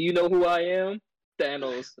like, do you know who I am?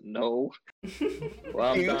 Thanos, no.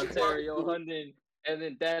 Well, I'm Dontario Hunden. And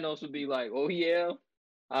then Thanos would be like, oh yeah,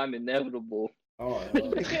 I'm inevitable. Oh,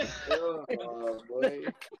 boy.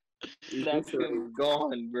 That's him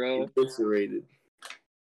gone, bro. Eviscerated.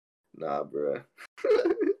 Nah, bro.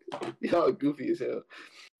 Y'all goofy as hell.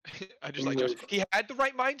 I just like Josh. He had the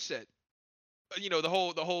right mindset. You know, the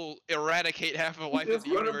whole eradicate half of life in the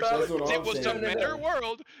universe. It was a better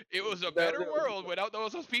world. It was a better world without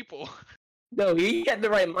those people. No, he had the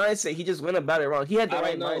right mindset. He just went about it wrong. He had the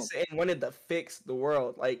right mindset and wanted to fix the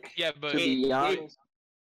world. Like, yeah, but to be honest,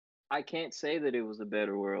 I can't say that it was a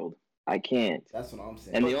better world. I can't. That's what I'm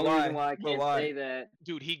saying. And the only reason why I can't say that,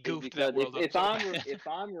 dude, he goofed that world up. If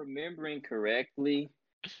I'm remembering correctly,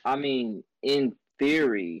 I mean, in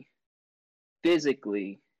theory,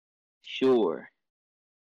 physically, sure,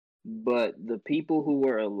 but the people who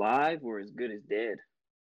were alive were as good as dead.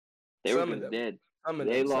 They were just dead. Some of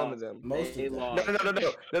them. Most of them. No.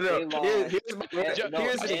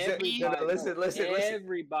 Listen.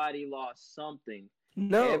 Everybody lost something.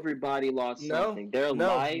 No. Everybody lost something. Their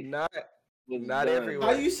life not everyone.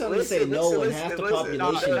 How you suddenly say no when half the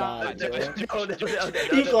population died, bro?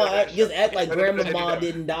 You gonna just act like Grandma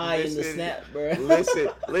didn't die in the snap, bro.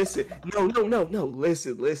 Listen. No.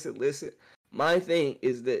 Listen. My thing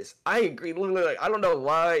is this. I agree. Look, I don't know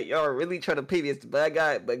why y'all are really trying to paint me as the bad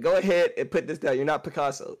guy, but go ahead and put this down. You're not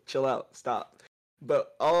Picasso. Chill out. Stop.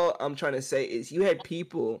 But all I'm trying to say is you had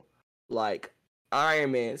people like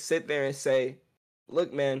Iron Man sit there and say,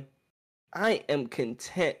 look, man, I am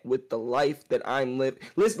content with the life that I'm living.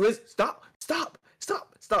 Listen, stop.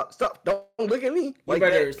 Don't look at me. You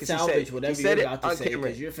better salvage whatever you're about to say,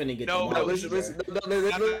 because you're finna get listen.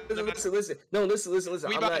 No,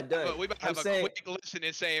 listen. I'm not done. We about to have a quick listen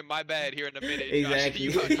and saying my bad here in a minute.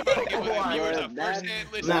 Exactly.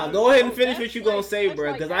 Nah, go ahead and finish what you gonna say,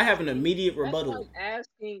 bro, because I have an immediate rebuttal. That's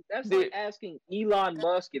like asking Elon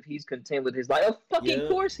Musk if he's content with his life. Of fucking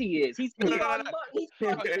course he is. He's Elon Musk. He's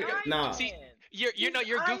fucking Iron See, Man.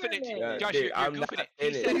 you're goofing it, Josh. You're goofing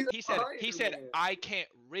it. He said, I can't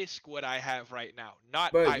risk what I have right now.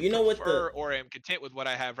 Not Bro, I prefer or am content with what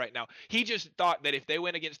I have right now. He just thought that if they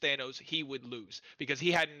went against Thanos, he would lose because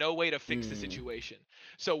he had no way to fix the situation.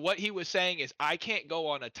 So what he was saying is, I can't go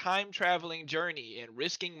on a time traveling journey and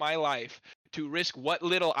risking my life to risk what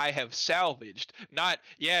little I have salvaged. Not,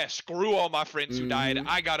 screw all my friends who died.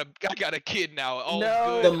 I got a kid now. Oh,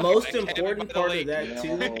 good. The most important part of that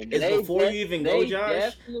too is before you even go,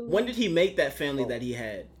 Josh. When did he make that family that he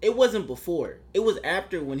had? It wasn't before. It was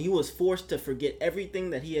after, when he was forced to forget everything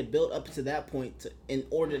that he had built up to that point in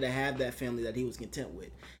order to have that family that he was content with.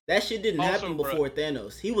 That shit didn't happen before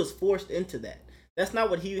Thanos. He was forced into that. That's not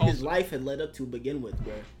what his life had led up to begin with,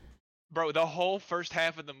 bro. Bro, the whole first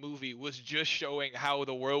half of the movie was just showing how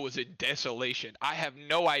the world was in desolation. I have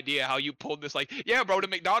no idea how you pulled this. Like, yeah, bro, the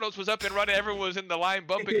McDonald's was up and running. Everyone was in the line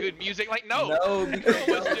bumping good music. Like, no. No, because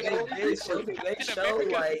the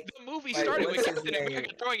movie started with Captain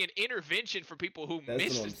America throwing an intervention for people who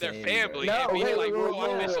missed their family. No, wait, hold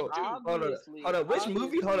on. Which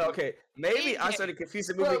movie? Hold on. Okay, maybe I started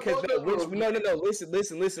confusing the movie because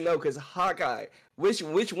listen. No, because Hawkeye. Which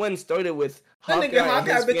one started with Hawkeye? That nigga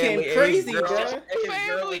Hawkeye became crazy, bro.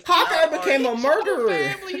 Hawkeye became a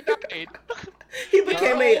murderer. He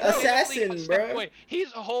became an assassin, bro.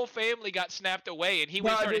 His whole family got snapped away, and he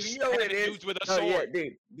was stabbing dudes with a sword.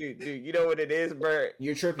 Dude, you know what it is, bro?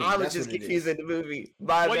 You're tripping. I was just confusing the movie.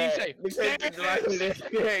 What do you say?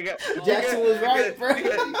 Jackson was right, bro.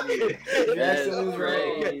 Jackson was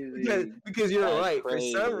right. Because you're right. For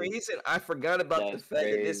some reason, I forgot about the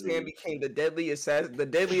fact that this man became the deadliest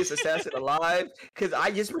assassin alive. Because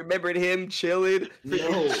I just remembered him shooting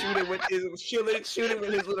with his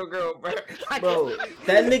little girl, bro. Bro,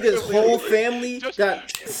 that nigga's whole family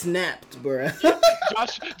got snapped, bro.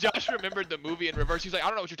 Josh remembered the movie in reverse. He's like, I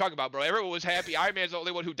don't know what you're talking about, bro. Everyone was happy. Iron Man's the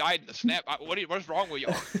only one who died in the snap. What's wrong with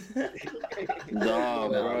y'all? No,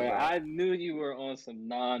 bro. I knew you were on some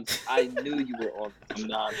nonsense. I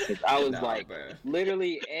was like,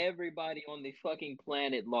 literally everybody on the fucking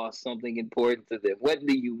planet lost something important to them. What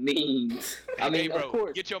do you mean? I mean, bro, of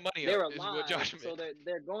course, get your money they're up, alive, so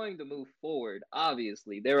they're going to move forward.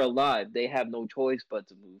 Obviously, they're alive. They have no choice but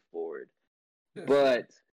to move forward. But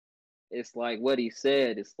it's like what he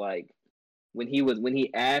said. It's like when he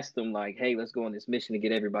asked them, like, "Hey, let's go on this mission to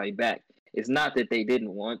get everybody back." It's not that they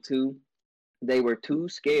didn't want to; they were too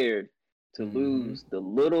scared to lose the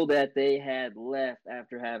little that they had left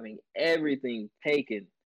after having everything taken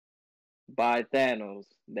by Thanos.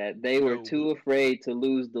 That they were too afraid to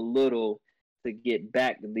lose the little to get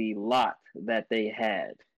back the lot that they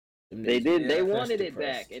had. They wanted it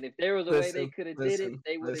back, and if there was a way they could have did it,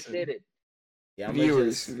 they would have did it. Yeah,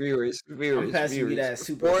 viewers. I'm passing you that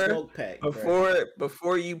super smoke pack.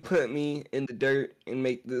 Before you put me in the dirt and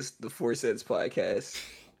make this the Four Sets podcast,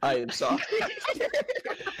 I am sorry.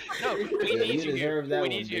 No, we need you here. We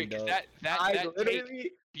need you because that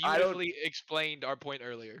take beautifully explained our point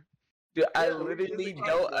earlier. Dude, I literally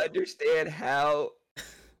don't understand how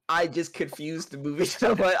I just confused the movie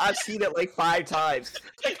so much. I've seen it like 5 times.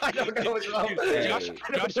 Like, I don't know what's wrong with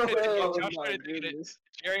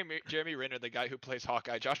Jeremy Renner, the guy who plays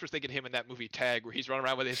Hawkeye. Josh was thinking him in that movie Tag, where he's running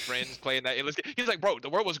around with his friends playing that. He's like, bro, the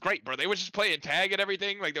world was great, bro. They were just playing tag and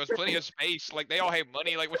everything. Like, there was plenty of space. Like, they all had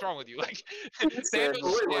money. Like, what's wrong with you? Like,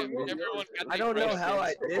 I don't know how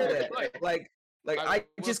I did that. Like I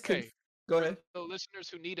just could. Go ahead. The listeners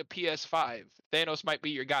who need a PS5, Thanos might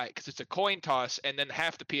be your guy because it's a coin toss, and then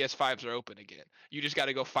half the PS5s are open again. You just got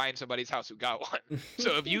to go find somebody's house who got one.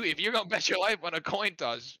 So if you're gonna bet your life on a coin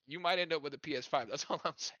toss, you might end up with a PS5. That's all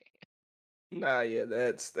I'm saying. Nah, yeah,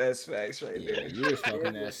 that's facts right there. You were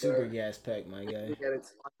smoking that super gas pack, my guy.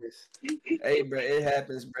 Hey, bro, it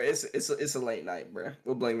happens, bro. It's a late night, bro.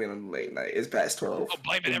 We'll blame it on the late night. It's past 12. Oh,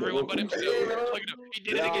 blaming everyone but himself. Look at him. He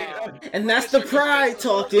did it again. And that's the pride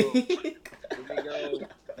talking. Here we go.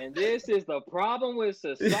 And this is the problem with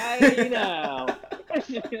society now.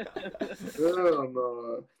 Oh,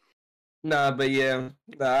 no. Nah, but yeah,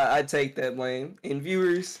 I take that blame. And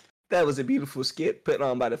viewers, that was a beautiful skit put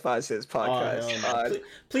on by the 5 Cents podcast.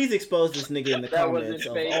 Please expose this nigga in the comments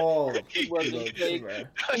of all. He wasn't fake.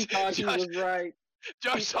 He thought he was right.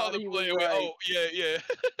 Josh saw the play. Oh, yeah.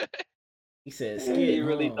 He said, he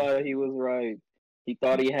really thought he was right. He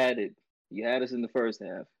thought he had it. You had us in the first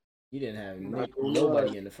half. You didn't have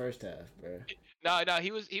nobody in the first half, bro. No,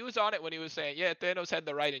 he was on it when he was saying, yeah, Thanos had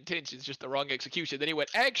the right intentions, just the wrong execution. Then he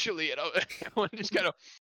went, actually, and everyone just kind of.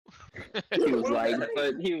 He was like,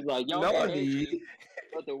 y'all. No,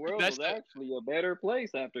 But the world That's was actually a better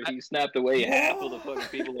place after he snapped away half of the fucking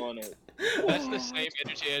people on it. That's the same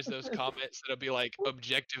energy as those comments that'll be like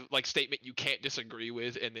objective, like statement you can't disagree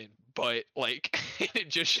with, and then but like it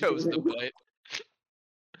just shows the but.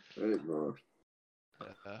 Hey, bro.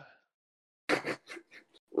 Uh,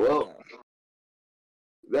 Well,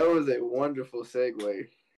 that was a wonderful segue.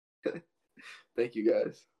 Thank you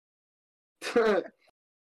guys.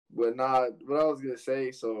 But nah, what I was gonna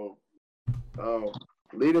say, so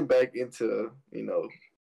leading back into,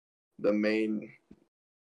 the main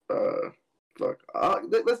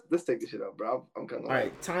let's take this shit out, bro. I'm kind of all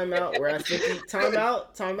right. Time out. We're at 50. Time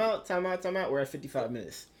out. We're at 55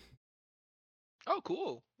 minutes. oh,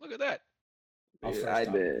 cool! Look at that. Off Yeah, first I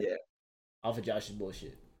topic. did. Yeah. Off of Josh's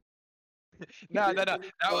bullshit. No. That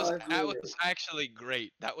was actually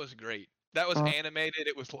great. That was great. That was animated.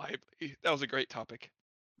 It was lively. That was a great topic.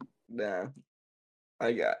 Nah.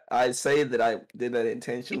 I say that I did that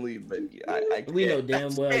intentionally, but We know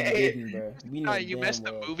damn well you didn't, bro. We know You damn messed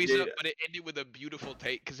the well. movies up, but it ended with a beautiful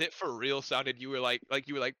take because it for real sounded you were like,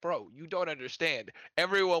 bro, you don't understand.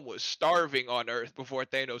 Everyone was starving on Earth before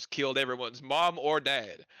Thanos killed everyone's mom or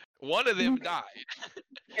dad. One of them died.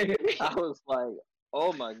 I was like,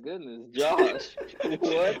 oh my goodness, Josh.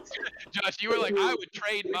 What? Josh, you were like, I would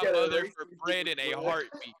trade my mother for bread in a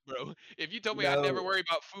heartbeat, bro. If you told me I'd never worry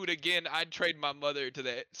about food again, I'd trade my mother to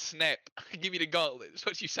that snap. Give me the gauntlet. That's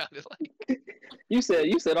what you sounded like. You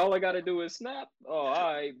said all I gotta do is snap? Oh,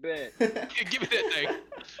 I bet. Give me that thing.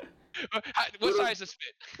 What size is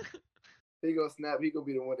spit? He gonna snap. He gonna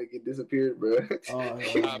be the one that get disappeared, bro.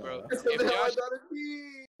 Nah, bro.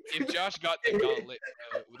 If Josh got the gauntlet,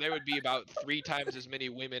 there would be about 3 times as many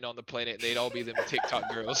women on the planet, and they'd all be them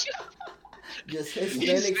TikTok girls. Just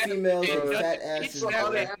Hispanic females with fat asses.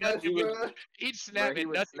 He'd snap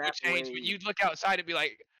and nothing would change, but you'd look outside and be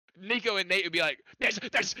like, Nico and Nate would be like, there's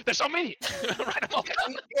so many. Write them all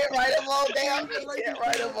down. Can't write them all down. Can't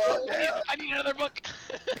write them all down. I need another book.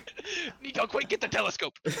 Nico, quick, get the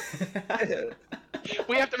telescope.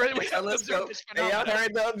 We have to telescope. Hey, y'all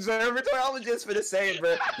heard the observatory? I was just for the same,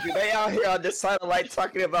 bro. They out here on the satellite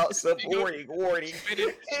talking about some warning.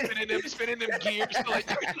 Spinning them gears like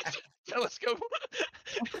telescope.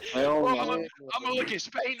 Oh, I'm gonna look at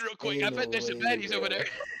Spain real quick. I bet there's some baddies over there.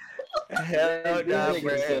 Hell no,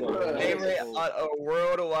 bro. They went on a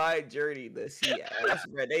worldwide journey to see us,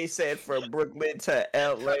 bro. They said from Brooklyn to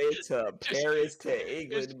LA to Paris to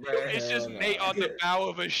England, bro. It's just Nate on the bow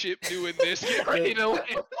of a ship doing this, get ready to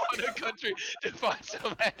land on a country to find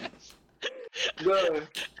some ass. Bro,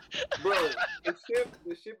 the ship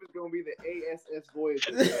is gonna be the ASS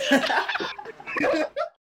Voyager.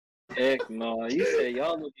 Heck no, you say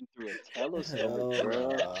y'all looking through a telescope, bro.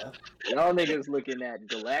 Y'all niggas looking at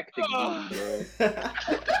galactic view, bro.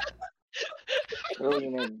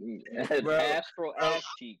 Looking at astral ass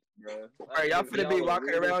cheeks, bro. Alright, y'all finna be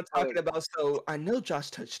walking around talking about, so I know Josh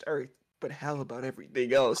touched Earth, but how about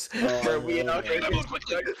everything else? We out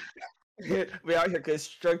here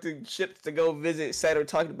constructing ships to go visit Saturn,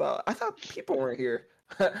 talking about, I thought people weren't here.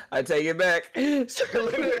 I take it back.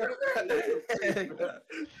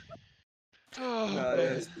 No,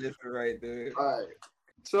 that's different right there. Alright.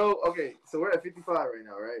 So we're at 55 right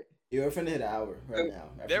now, right? You're finna hit an hour right now.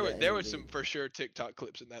 There was some for sure TikTok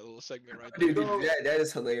clips in that little segment right Dude, there. that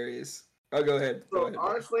is hilarious. Oh, go ahead.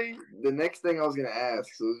 Honestly, the next thing I was gonna ask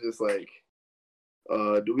was just like,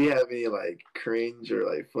 do we have any like cringe or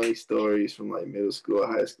like funny stories from like middle school or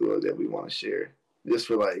high school that we want to share? Just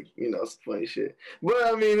for like, some funny shit. But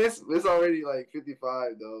I mean, it's already like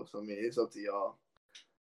 55 though, so I mean, it's up to y'all.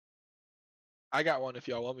 I got one if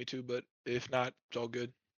y'all want me to, but if not, it's all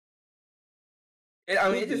good. I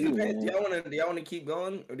mean, it just depends. Do y'all want to keep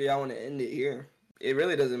going, or do y'all want to end it here? It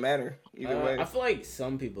really doesn't matter either way. I feel like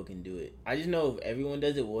some people can do it. I just know if everyone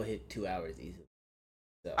does it, we'll hit 2 hours easily.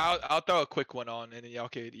 So. I'll throw a quick one on, and then y'all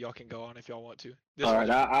can go on if y'all want to. All right,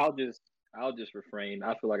 I'll just refrain.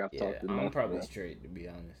 I feel like I've talked enough. I'm probably straight, to be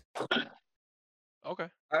honest. Okay.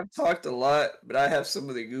 I've talked a lot, but I have some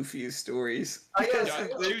of the goofiest stories.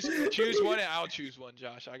 Choose one, and I'll choose one.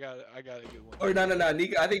 Josh, I got a good one. Or no,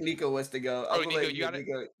 Nico. I think Nico wants to go. Oh, Nico, you got it.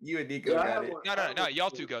 You and Nico got it. No.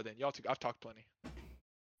 Y'all two go then. Y'all two. I've talked plenty.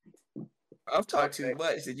 I've talked too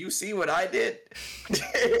much. Did you see what I did? All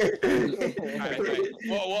right.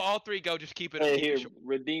 Well, all three go. Just keep it. Hey, here,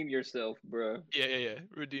 redeem yourself, bro. Yeah.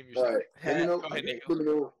 Redeem yourself. All right. Let me know Nico.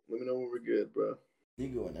 when we're good, bro. You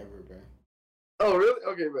go whenever, bro. Oh, really?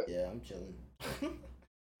 Okay, bro. Yeah, I'm chilling.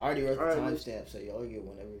 I already wrote the timestamp, so y'all get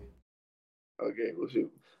whenever. Okay, we'll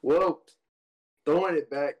shoot. Well, throwing it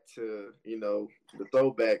back to, the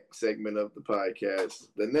throwback segment of the podcast,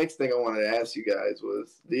 the next thing I wanted to ask you guys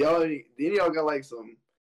was, did any of y'all got like some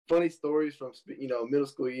funny stories from, middle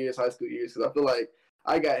school years, high school years? Because I feel like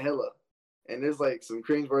I got hella. And there's like some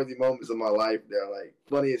cringeworthy moments in my life that are like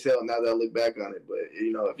funny as hell now that I look back on it. But,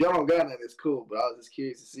 if y'all don't got none, it's cool. But I was just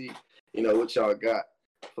curious to see, what y'all got.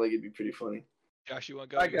 I feel like it'd be pretty funny. Josh, you want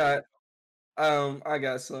to go? I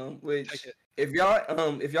got some. Which if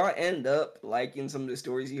y'all end up liking some of the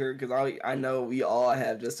stories you heard, because I know we all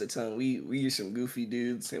have just a ton. We are some goofy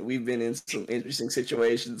dudes, and we've been in some interesting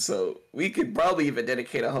situations. So we could probably even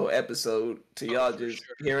dedicate a whole episode to y'all just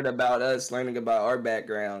hearing about us, learning about our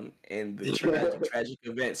background, and the tragic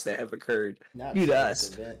events that have occurred due to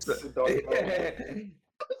us.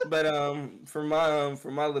 But for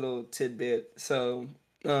my little tidbit, so.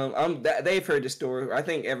 They've heard the story. I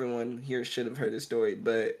think everyone here should have heard the story,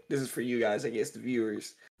 but this is for you guys, I guess, the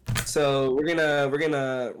viewers. So we're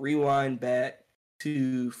gonna rewind back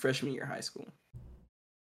to freshman year high school.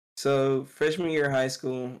 So freshman year high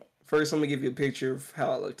school. First, I'm gonna give you a picture of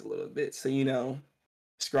how I looked a little bit. So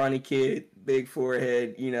scrawny kid, big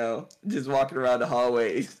forehead. Just walking around the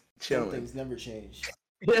hallways, chilling. Things never change.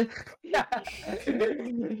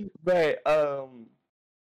 But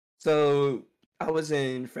so. I was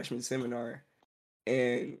in freshman seminar,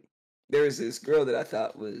 and there was this girl that I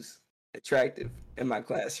thought was attractive in my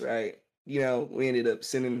class, right? We ended up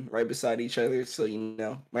sitting right beside each other, so,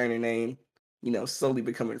 learn her name, slowly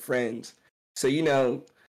becoming friends. So,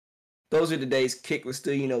 those are the days Kik was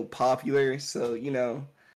still, popular. So,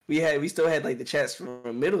 we still had like the chats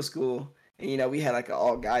from middle school, and, we had like an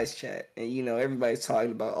all guys chat, and, everybody's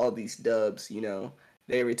talking about all these dubs,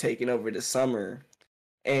 they were taking over the summer.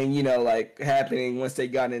 And, like happening once they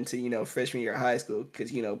got into, freshman year of high school,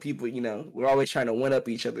 because, people, we're always trying to one up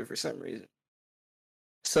each other for some reason.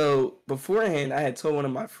 So beforehand, I had told one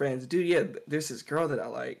of my friends, dude, yeah, there's this girl that I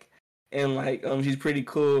like. And like, she's pretty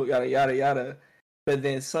cool, yada, yada, yada. But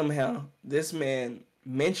then somehow this man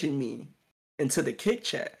mentioned me into the Kik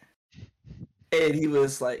chat. And he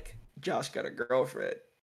was like, Josh got a girlfriend.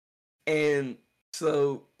 And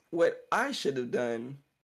so what I should have done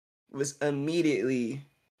was immediately,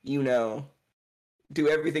 do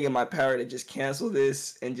everything in my power to just cancel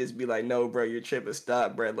this and just be like, no, bro, your trip is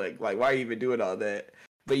stopped, bro. Like, why are you even doing all that?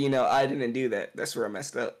 But, I didn't do that. That's where I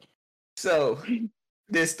messed up. So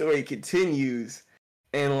this story continues.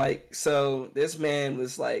 And like, so this man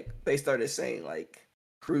was like, they started saying like,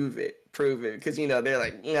 prove it. Because, they're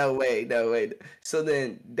like, no way. So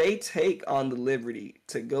then they take on the liberty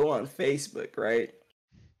to go on Facebook, right?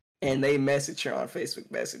 And they message her on Facebook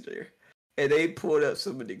Messenger. And they pulled up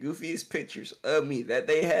some of the goofiest pictures of me that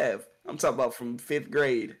they have. I'm talking about from 5th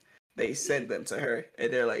grade. They sent them to her.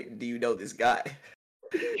 And they're like, do you know this guy?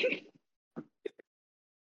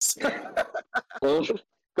 Those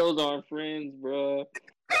aren't friends, bro.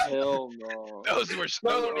 Hell no. Those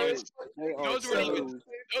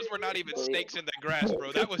were not even snakes in the grass,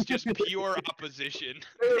 bro. That was just pure opposition.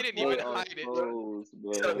 They didn't even hide it. So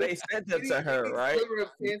they sent them to her, right?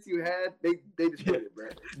 Chance you had, they destroyed it, bro.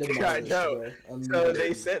 I know. So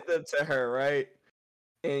they sent them to her, right?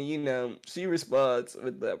 And she responds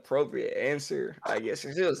with the appropriate answer, I guess.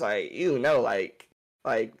 And she was like,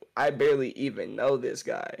 like I barely even know this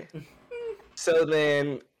guy. So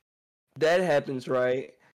then that happens,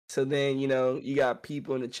 right? So then, you got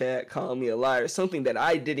people in the chat calling me a liar, something that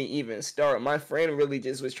I didn't even start. My friend really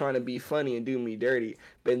just was trying to be funny and do me dirty.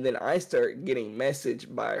 But then I start getting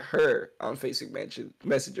messaged by her on Facebook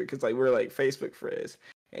Messenger because, like, we're, like, Facebook friends.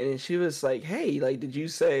 And then she was like, hey, like, did you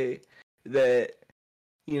say that,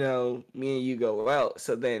 me and you go out?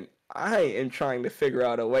 So then I am trying to figure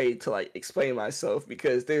out a way to, like, explain myself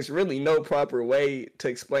because there's really no proper way to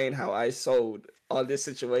explain how I sold on this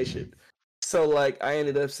situation. So, like, I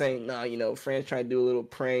ended up saying, nah, friends trying to do a little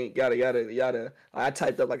prank, yada, yada, yada. I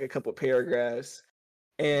typed up, like, a couple paragraphs.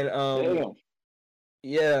 And, so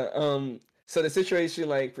the situation,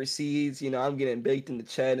 like, proceeds, I'm getting baked in the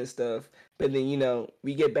chat and stuff. But then,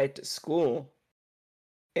 we get back to school.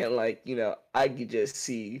 And, like, I could just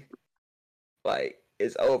see, like,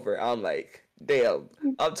 it's over. I'm like, damn.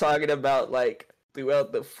 I'm talking about, like,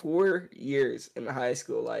 throughout the 4 years in high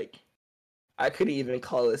school, like, I couldn't even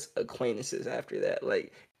call us acquaintances after that.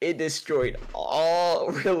 Like, it destroyed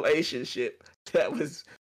all relationship that was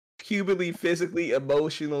humanly, physically,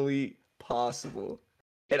 emotionally possible.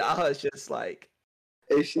 And I was just like,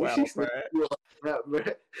 wow, bro.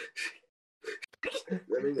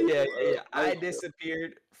 Yeah. I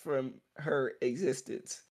disappeared from her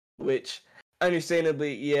existence, which,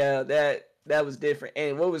 understandably, yeah, that was different.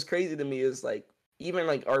 And what was crazy to me is, like, even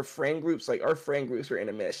like our friend groups were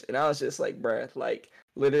intermeshed, and I was just like, bruh, like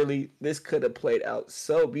literally, this could have played out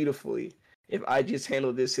so beautifully if I just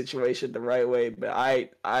handled this situation the right way. But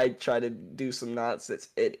I tried to do some nonsense.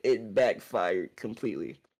 It backfired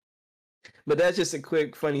completely. But that's just a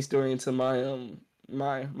quick funny story into my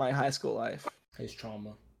my high school life. His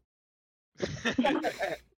trauma.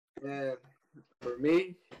 And for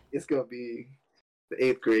me, it's gonna be the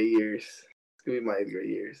 8th grade years. It's gonna be my 8th grade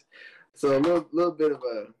years. So a little bit of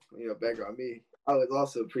a background on me. I was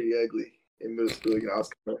also pretty ugly in middle school. I was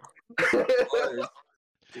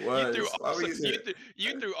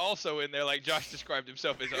You threw also in there like Josh described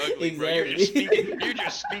himself as ugly, Exactly. bro. You're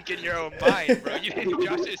just speaking your own mind, bro. You didn't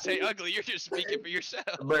Josh didn't say ugly. You're just speaking for yourself.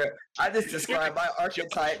 Bro, I just described my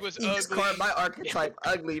archetype. He described my archetype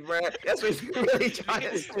ugly, bro. That's what you really trying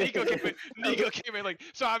to say. Nico came in like,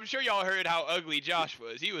 so I'm sure y'all heard how ugly Josh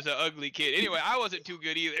was. He was an ugly kid. Anyway, I wasn't too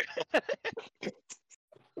good either.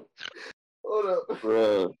 Hold up,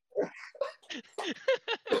 bro.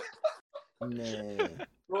 Man.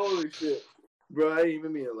 Holy shit, bro! I didn't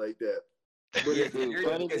even mean it like that.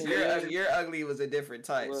 But your ugly was a different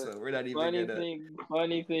type, so we're not even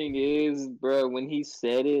Funny thing is, bro, when he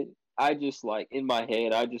said it, I just like in my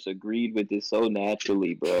head, I just agreed with it so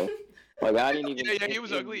naturally, bro. Like I didn't even. Yeah, he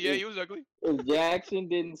was ugly. Yeah, he was ugly. If Jackson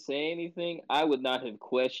didn't say anything, I would not have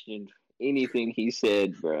questioned anything he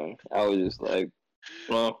said, bro. I was just like,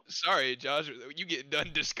 well. Sorry, Josh. You getting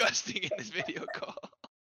done disgusting in this video call.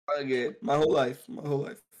 Again, my whole life.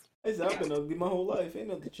 I've been ugly my whole life. Ain't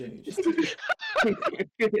nothing changed.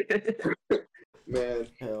 Man.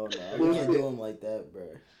 Hell no. We can't do him like that, bro.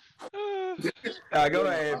 Go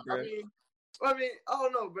ahead, bro. I mean, I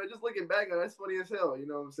don't know, bro. Just looking back on it, that's funny as hell. You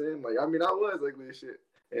know what I'm saying? Like, I mean, I was ugly as shit.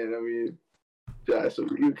 And I mean, Josh,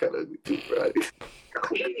 you kind of ugly too, bro.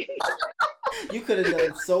 You could have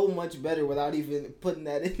done so much better without even putting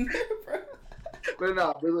that in there, bro.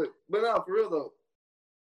 But for real though.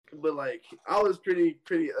 But like, I was pretty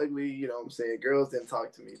ugly, you know what I'm saying? Girls didn't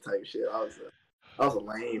talk to me type shit. I was a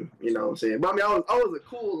lame, you know what I'm saying? But I mean, I was a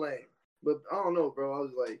cool lame. But I don't know, bro. I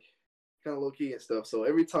was like kind of low key and stuff. So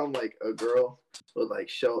every time like a girl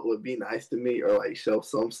would be nice to me or like show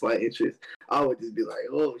some slight interest, I would just be like,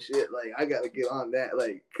 oh shit, like I gotta get on that,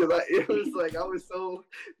 like, cause it was like I was so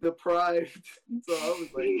deprived. So I was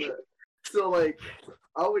like, bro. So like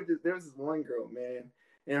there was this one girl, man.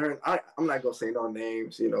 And I'm not gonna say no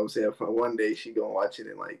names, you know what I'm saying? One day she gonna watch it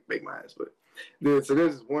and like make my ass. But dude, so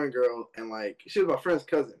there's this one girl and like she was my friend's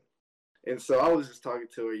cousin. And so I was just talking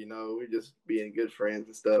to her, you know, we're just being good friends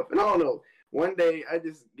and stuff. And I don't know, one day I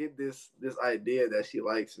just get this idea that she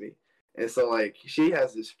likes me. And so like she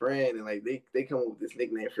has this friend and like they come up with this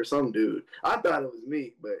nickname for some dude. I thought it was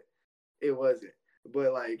me, but it wasn't.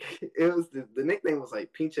 But like it was the nickname was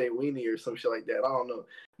like Pinche Weenie or some shit like that. I don't know.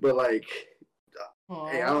 But like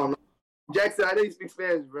hey, I don't know. Jackson, I know you speak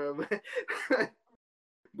Spanish, bro.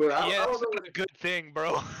 But I don't know. It's not a good thing,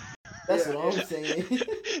 bro. That's what I'm saying.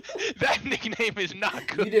 That nickname is not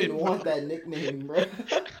good. You didn't want that nickname, bro.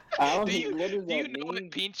 Do you know what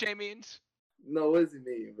pinche means? No, what does it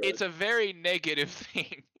mean, bro? It's a very negative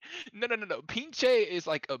thing. No. Pinche is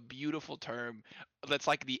like a beautiful term that's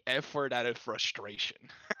like the F word out of frustration.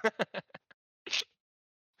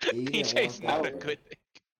 Pinche is not a good thing.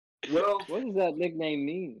 Well, what does that nickname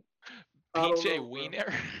mean? Pinche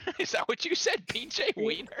Wiener? Is that what you said? Pinche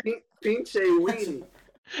Wiener? Pinche Weenie.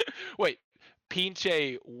 Wait,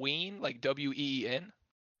 Pinche Ween? Like W-E-E-N?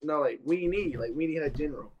 No, like Weenie Hut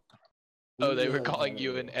General. Oh, they were calling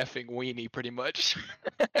you an effing weenie, pretty much.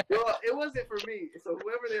 Well, it wasn't for me. So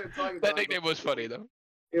whoever they were talking about. That nickname was funny, though.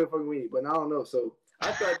 It was fucking weenie, but I don't know. So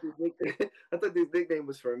I thought this nickname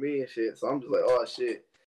was for me and shit. So I'm just like, oh, shit.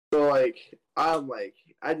 So like I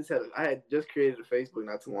had just created a Facebook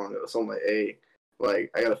not too long ago. So I'm like, hey,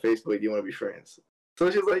 like I got a Facebook. Do you want to be friends?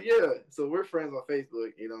 So she's like, yeah. So we're friends on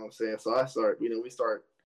Facebook. You know what I'm saying? So we start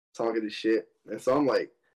talking this shit. And so I'm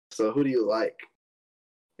like, so who do you like?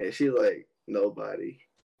 And she's like, nobody.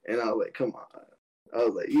 And I was like, come on. I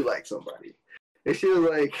was like, you like somebody. And she was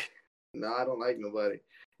like, no, I don't like nobody.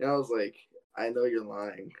 And I was like, I know you're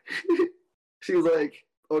lying. She was like,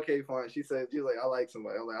 okay, fine. She's like, I like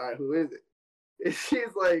somebody. I'm like, all right, who is it? And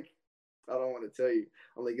she's like, I don't want to tell you.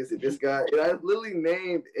 I'm like, is it this guy? And I literally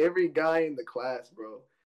named every guy in the class, bro.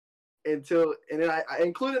 And then I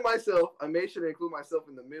included myself. I made sure to include myself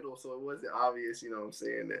in the middle so it wasn't obvious, you know what I'm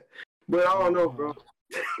saying? That. But I don't know, bro.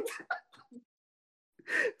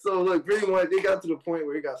 So look, pretty much it got to the point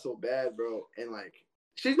where it got so bad, bro. And like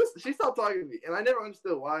she stopped talking to me. And I never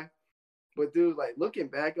understood why. But dude, like looking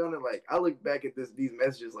back on it, like I look back at these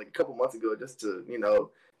messages like a couple months ago just to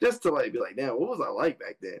like be like, damn, what was I like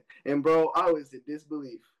back then? And bro, I was in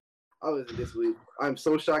disbelief. I'm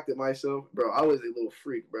so shocked at myself, bro. I was a little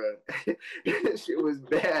freak, bro. Shit was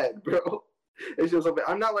bad, bro. It's just so bad.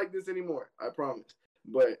 I'm not like this anymore, I promise.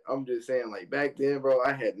 But I'm just saying, like back then, bro,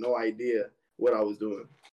 I had no idea what I was doing.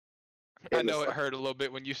 I know it hurt a little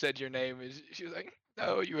bit when you said your name. She was like,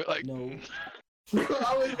 no, you were like, No.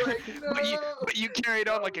 I was like, no. But you carried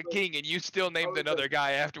on like a king, and you still named another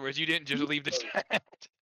guy afterwards. You didn't just leave the chat.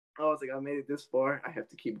 I was like, I made it this far. I have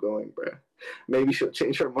to keep going, bro. Maybe she'll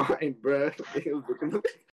change her mind, bro. Maybe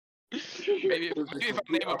if I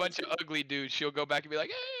name a bunch of ugly dudes, she'll go back and be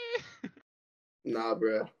like, eh. Nah,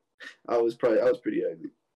 bro. I was pretty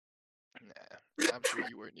ugly. Nah, I'm sure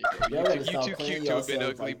you weren't. You too cute to have been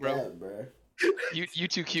ugly, like bro. That, bro. You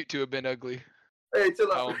too cute to have been ugly. Hey,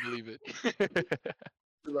 chill out. I don't believe it.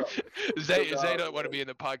 Zay don't want to be in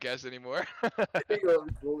the podcast anymore. He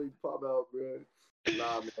gonna fully pop out, bro.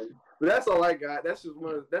 Nah, man. But that's all I got. That's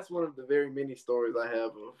one of the very many stories I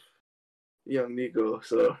have of young Nico.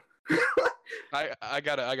 So I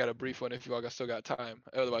got a brief one if you all still got time.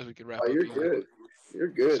 Otherwise we can wrap up. You're good. You're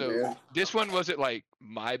good, so, man. This one wasn't like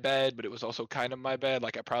my bad, but it was also kind of my bad.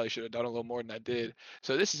 Like I probably should have done a little more than I did.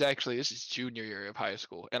 So this is junior year of high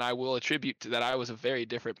school, and I will attribute to that I was a very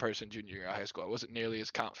different person junior year of high school. I wasn't nearly as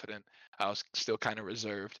confident. I was still kind of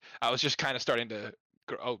reserved. I was just kind of starting to.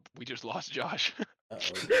 Oh, we just lost Josh. That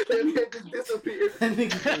nigga just disappeared.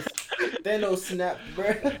 That no snap,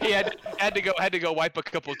 bro. He had to go wipe a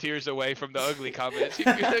couple tears away from the ugly comments.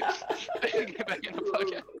 Get back in the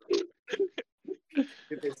podcast.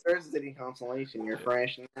 If it serves any consolation, you're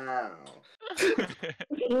fresh now.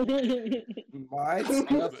 My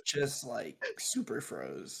stuff just like super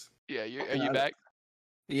froze. Yeah, are you back?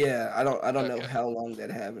 Yeah, I don't know how long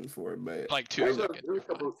that happened for, but like 2 seconds.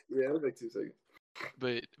 It was like 2 seconds.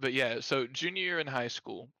 But yeah, so junior year in high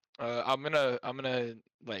school, I'm gonna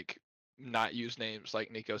like not use names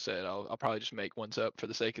like Nico said. I'll probably just make ones up for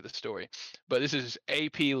the sake of the story. But this is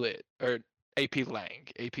AP Lit or AP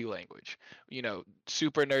language. You know,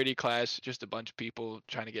 super nerdy class, just a bunch of people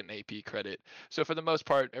trying to get an AP credit. So for the most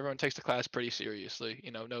part, everyone takes the class pretty seriously.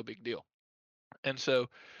 You know, no big deal. And so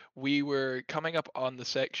we were coming up on the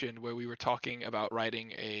section where we were talking about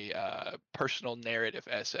writing a personal narrative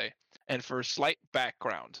essay. And for slight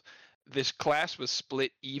background, this class was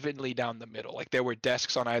split evenly down the middle. Like there were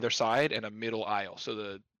desks on either side and a middle aisle, so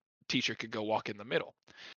the teacher could go walk in the middle.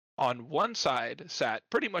 On one side sat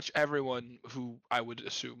pretty much everyone who I would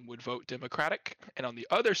assume would vote Democratic, and on the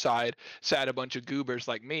other side sat a bunch of goobers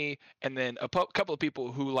like me, and then a couple of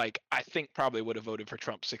people who, like, I think probably would have voted for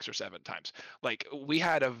Trump 6 or 7 times. Like, we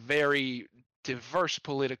had a very diverse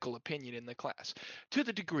political opinion in the class, to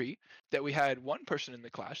the degree that we had one person in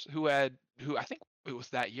the class who I think it was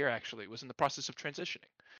that year actually was in the process of transitioning,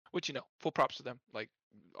 which, you know, full props to them. Like,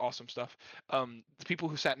 awesome stuff. The people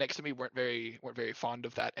who sat next to me weren't very fond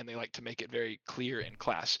of that, and they like to make it very clear in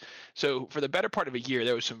class. So for the better part of a year,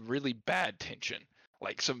 there was some really bad tension,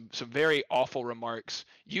 like some very awful remarks,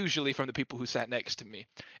 usually from the people who sat next to me,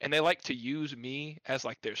 and they like to use me as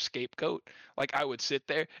like their scapegoat. Like I would sit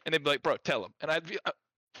there, and they'd be like, "Bro, tell them," and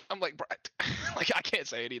I'm like, bro, like I can't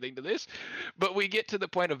say anything to this. But we get to the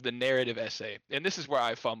point of the narrative essay, and this is where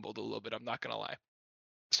I fumbled a little bit. I'm not gonna lie.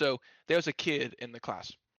 So there was a kid in the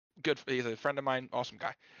class. He's a friend of mine, awesome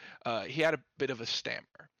guy. He had a bit of a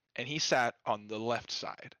stammer, and he sat on the left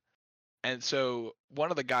side. And so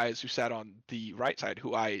one of the guys who sat on the right side,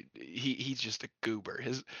 he's just a goober,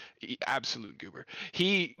 absolute goober.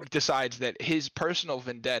 He decides that his personal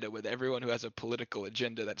vendetta with everyone who has a political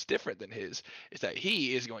agenda that's different than his is that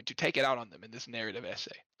he is going to take it out on them in this narrative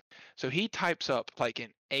essay. So he types up like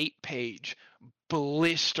an 8-page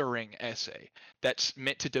blistering essay that's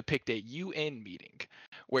meant to depict a UN meeting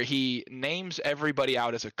where he names everybody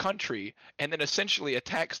out as a country and then essentially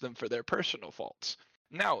attacks them for their personal faults.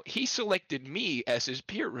 Now, he selected me as his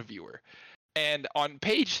peer reviewer. And on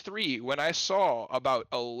page 3, when I saw about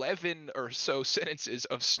 11 or so sentences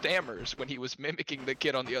of stammers when he was mimicking the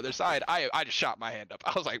kid on the other side, I just shot my hand up.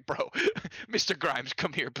 I was like, bro, Mr. Grimes,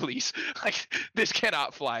 come here, please. Like, this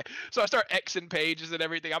cannot fly. So I start Xing pages and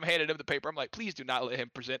everything. I'm handing him the paper. I'm like, please do not let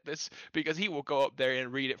him present this because he will go up there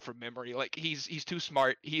and read it from memory. Like, he's too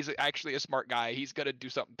smart. He's actually a smart guy. He's going to do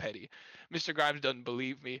something petty. Mr. Grimes doesn't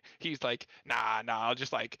believe me. He's like, nah, I'll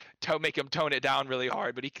just like make him tone it down really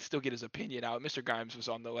hard, but he can still get his opinion out. Mr. Grimes was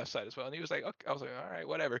on the left side as well, and he was like, okay. I was like, all right,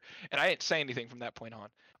 whatever. And I didn't say anything from that point on.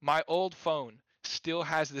 My old phone still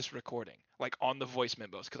has this recording, like on the voice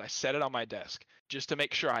memos, because I set it on my desk just to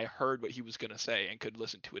make sure I heard what he was going to say and could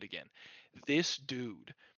listen to it again. This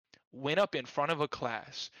dude went up in front of a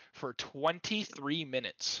class for 23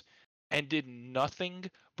 minutes and did nothing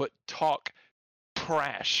but talk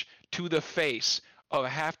trash to the face of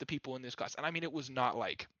half the people in this class. And I mean, it was not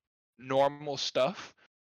like normal stuff.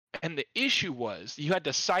 And the issue was you had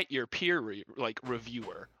to cite your peer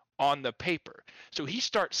reviewer on the paper. So he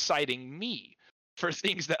starts citing me for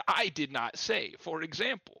things that I did not say. For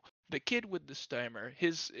example, the kid with the stammer,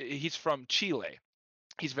 he's from Chile.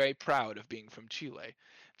 He's very proud of being from Chile.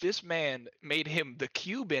 This man made him the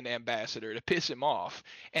Cuban ambassador to piss him off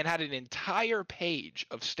and had an entire page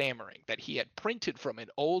of stammering that he had printed from an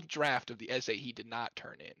old draft of the essay he did not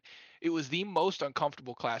turn in. It was the most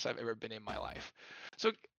uncomfortable class I've ever been in my life.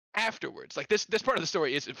 So afterwards, like this part of the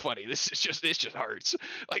story isn't funny. It just hurts.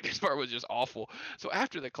 Like this part was just awful. So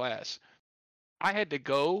after the class, I had to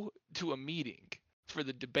go to a meeting for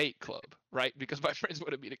the debate club, right? Because my friends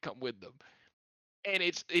wanted me to come with them. And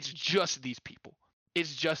it's just these people.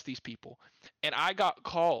 It's just these people. And I got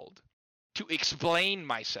called to explain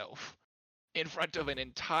myself in front of an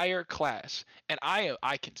entire class. And I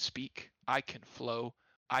can speak. I can flow.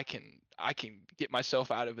 I can get myself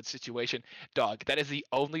out of a situation. Dog, that is the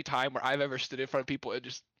only time where I've ever stood in front of people and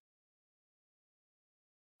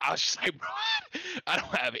I was just like, bro, I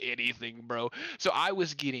don't have anything, bro. So I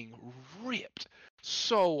was getting ripped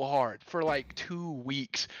so hard for like 2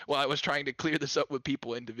 weeks while I was trying to clear this up with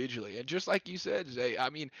people individually. And just like you said, Zay, I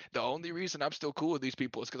mean, the only reason I'm still cool with these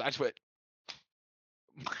people is because I just went,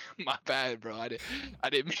 my bad, bro.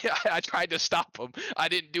 I tried to stop them. I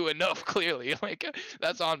didn't do enough, clearly. Like,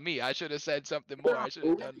 that's on me. I should have said something more. I should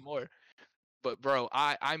have done more. But bro,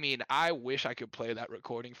 I mean, I wish I could play that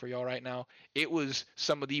recording for y'all right now. It was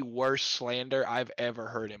some of the worst slander I've ever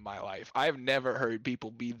heard in my life. I've never heard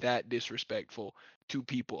people be that disrespectful to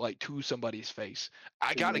people, like to somebody's face.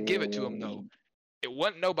 I gotta give it to him though. It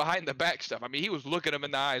wasn't no behind the back stuff. I mean, he was looking him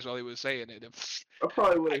in the eyes while he was saying it. I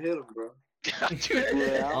probably would have hit him, bro. Dude,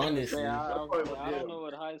 Yeah, Honestly. I don't know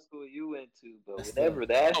what high school you went to, but whenever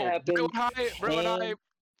that happened,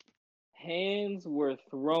 hands were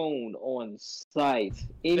thrown on sight.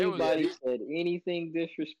 Anybody said anything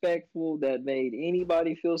disrespectful that made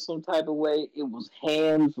anybody feel some type of way, it was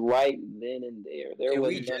hands right then and there. There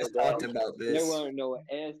was none of that. About this.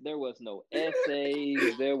 There was no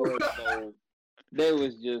essays. There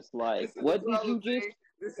was just like, what did you just?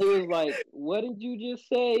 It was like, what did you just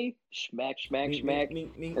say? Smack, smack, smack.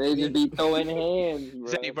 And they just be throwing hands, bro.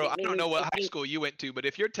 Zay, bro, I don't know what high school you went to, but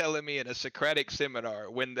if you're telling me in a Socratic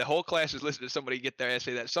seminar, when the whole class is listening to somebody get their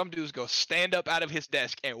essay, that some dudes go stand up out of his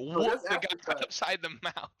desk and whoop the guy upside the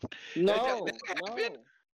mouth.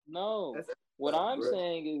 No. What I'm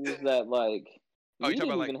saying is that, like, we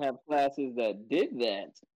didn't even have classes that did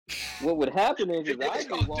that. What would happen is I'd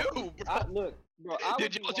be walking. Look, bro,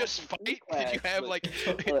 did y'all just fight? Did you have like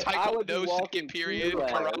taekwondo second period,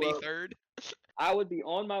 karate third? I would be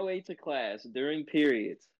on my way to class during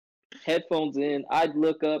periods, headphones in. I'd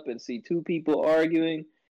look up and see two people arguing.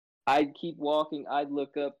 I'd keep walking. I'd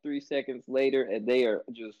look up 3 seconds later, and they are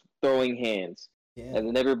just throwing hands. Yeah. And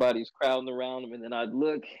then everybody's crowding around them, and then I'd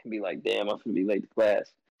look and be like, "Damn, I'm gonna be late to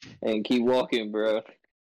class," and keep walking, bro.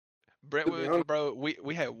 Brentwood, bro,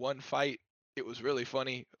 we had one fight. It was really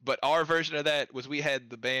funny, but our version of that was we had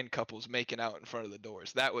the band couples making out in front of the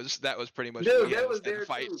doors. That was pretty much. Dude, that was their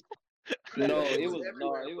fight. No,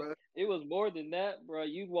 it was more than that, bro.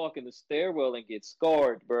 You'd walk in the stairwell and get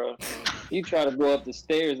scarred, bro. You try to go up the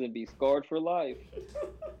stairs and be scarred for life.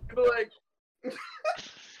 Like,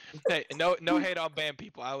 hey, no hate on band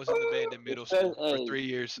people. I was in the band in middle school for 3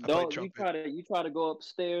 years. I played trumpet. You try to go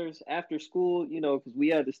upstairs after school, you know, because we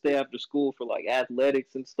had to stay after school for like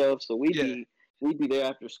athletics and stuff. So we'd be there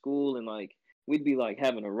after school, and like we'd be like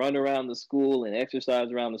having to run around the school and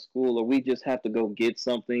exercise around the school, or we just have to go get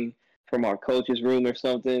something from our coach's room or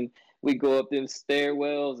something. We go up them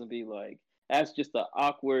stairwells and be like, that's just an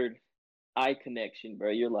awkward eye connection, bro.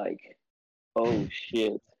 You're like, oh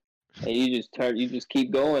shit. And you just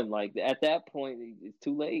keep going. Like at that point, it's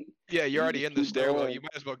too late. Yeah, you're already in the stairwell. You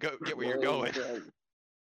might as well get where you're going.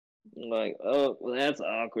 Like, oh, well, that's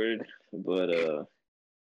awkward. But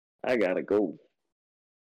I gotta go.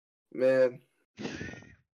 Man,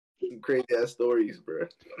 crazy ass stories, bro.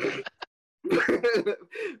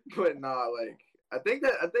 But nah, like I think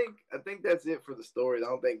that's it for the stories. I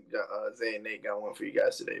don't think Zay and Nate got one for you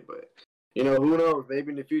guys today, but. You know, who knows?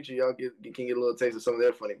 Maybe in the future y'all can get a little taste of some of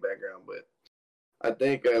their funny background. But I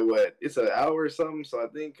think it's an hour or something, so I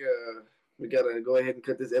think we gotta go ahead and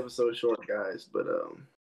cut this episode short, guys. But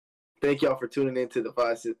thank y'all for tuning into the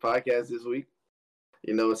 5 Cents Podcast this week.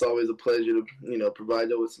 You know, it's always a pleasure to, you know, provide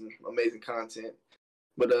you with some amazing content.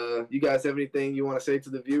 But you guys have anything you want to say to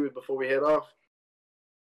the viewers before we head off?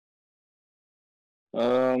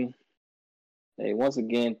 Hey, once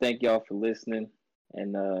again, thank y'all for listening.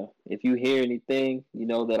 And if you hear anything, you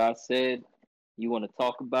know, that I said, you want to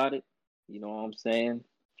talk about it, you know what I'm saying?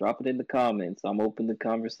 Drop it in the comments. I'm open to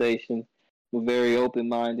conversation. I'm a very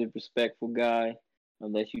open-minded, respectful guy.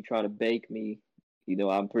 Unless you try to bake me, you know,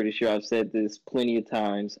 I'm pretty sure I've said this plenty of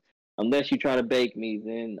times. Unless you try to bake me,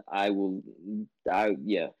 then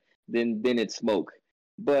then it's smoke.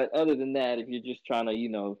 But other than that, if you're just trying to, you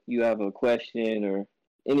know, you have a question or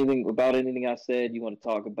anything about anything I said, you want to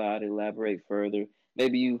talk about it, elaborate further.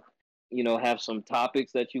 Maybe you know, have some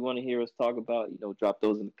topics that you want to hear us talk about, you know, drop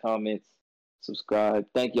those in the comments, subscribe.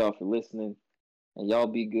 Thank y'all for listening, and y'all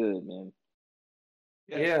be good, man.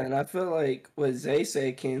 Yeah, and I feel like what Zay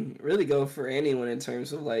said can really go for anyone in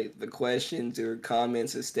terms of like the questions or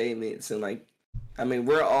comments or statements. And like, I mean,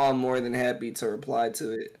 we're all more than happy to reply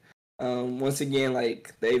to it. Once again,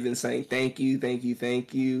 like they've been saying, thank you, thank you,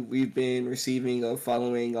 thank you. We've been receiving a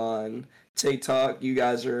following on TikTok. You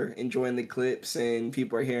guys are enjoying the clips and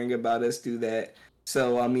people are hearing about us do that.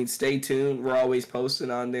 So, I mean, stay tuned. We're always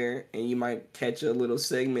posting on there and you might catch a little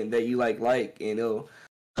segment that you like, and it'll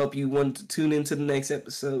help you want to tune into the next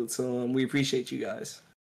episode. So we appreciate you guys.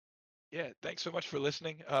 Yeah, thanks so much for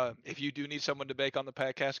listening. If you do need someone to bake on the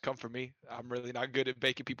podcast, come for me. I'm really not good at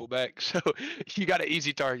baking people back, so you got an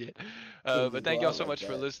easy target. But thank y'all so much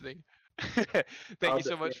for listening. Thank you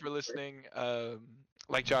so much for listening.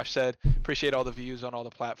 Like Josh said, appreciate all the views on all the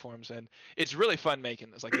platforms, and it's really fun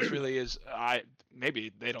making this. Like this really is.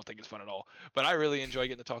 Maybe they don't think it's fun at all, but I really enjoy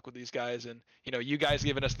getting to talk with these guys, and you know, you guys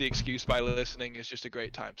giving us the excuse by listening is just a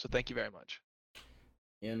great time. So thank you very much.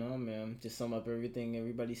 You know, man, just sum up everything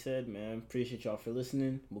everybody said, man. Appreciate y'all for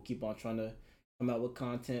listening. We'll keep on trying to come out with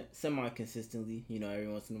content semi-consistently. You know, every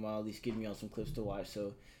once in a while, at least giving y'all some clips to watch.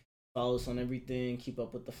 So follow us on everything. Keep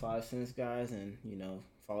up with the 5 Cents guys, and you know,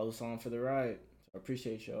 follow us on for the ride. So I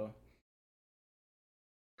appreciate y'all.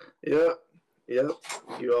 Yep.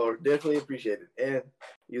 You all are definitely appreciated. And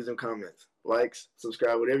use them comments, likes,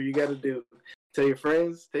 subscribe, whatever you got to do. Tell your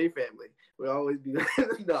friends, tell your family. We'll always be no,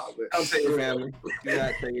 but don't tell your family. Do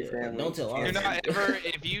not tell your family. Don't tell our Do not ever,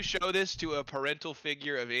 if you show this to a parental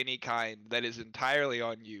figure of any kind, that is entirely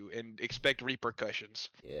on you, and expect repercussions.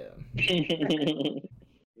 Yeah.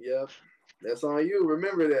 Yep. That's on you.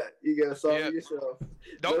 Remember that. You gotta solve it yourself.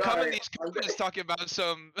 Don't come in these comments talking about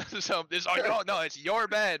some this. Oh no, it's your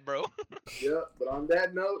bad, bro. Yep. But on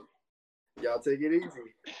that note, y'all take it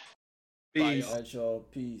easy. Peace. All right, y'all.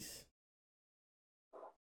 Peace.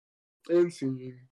 And see you.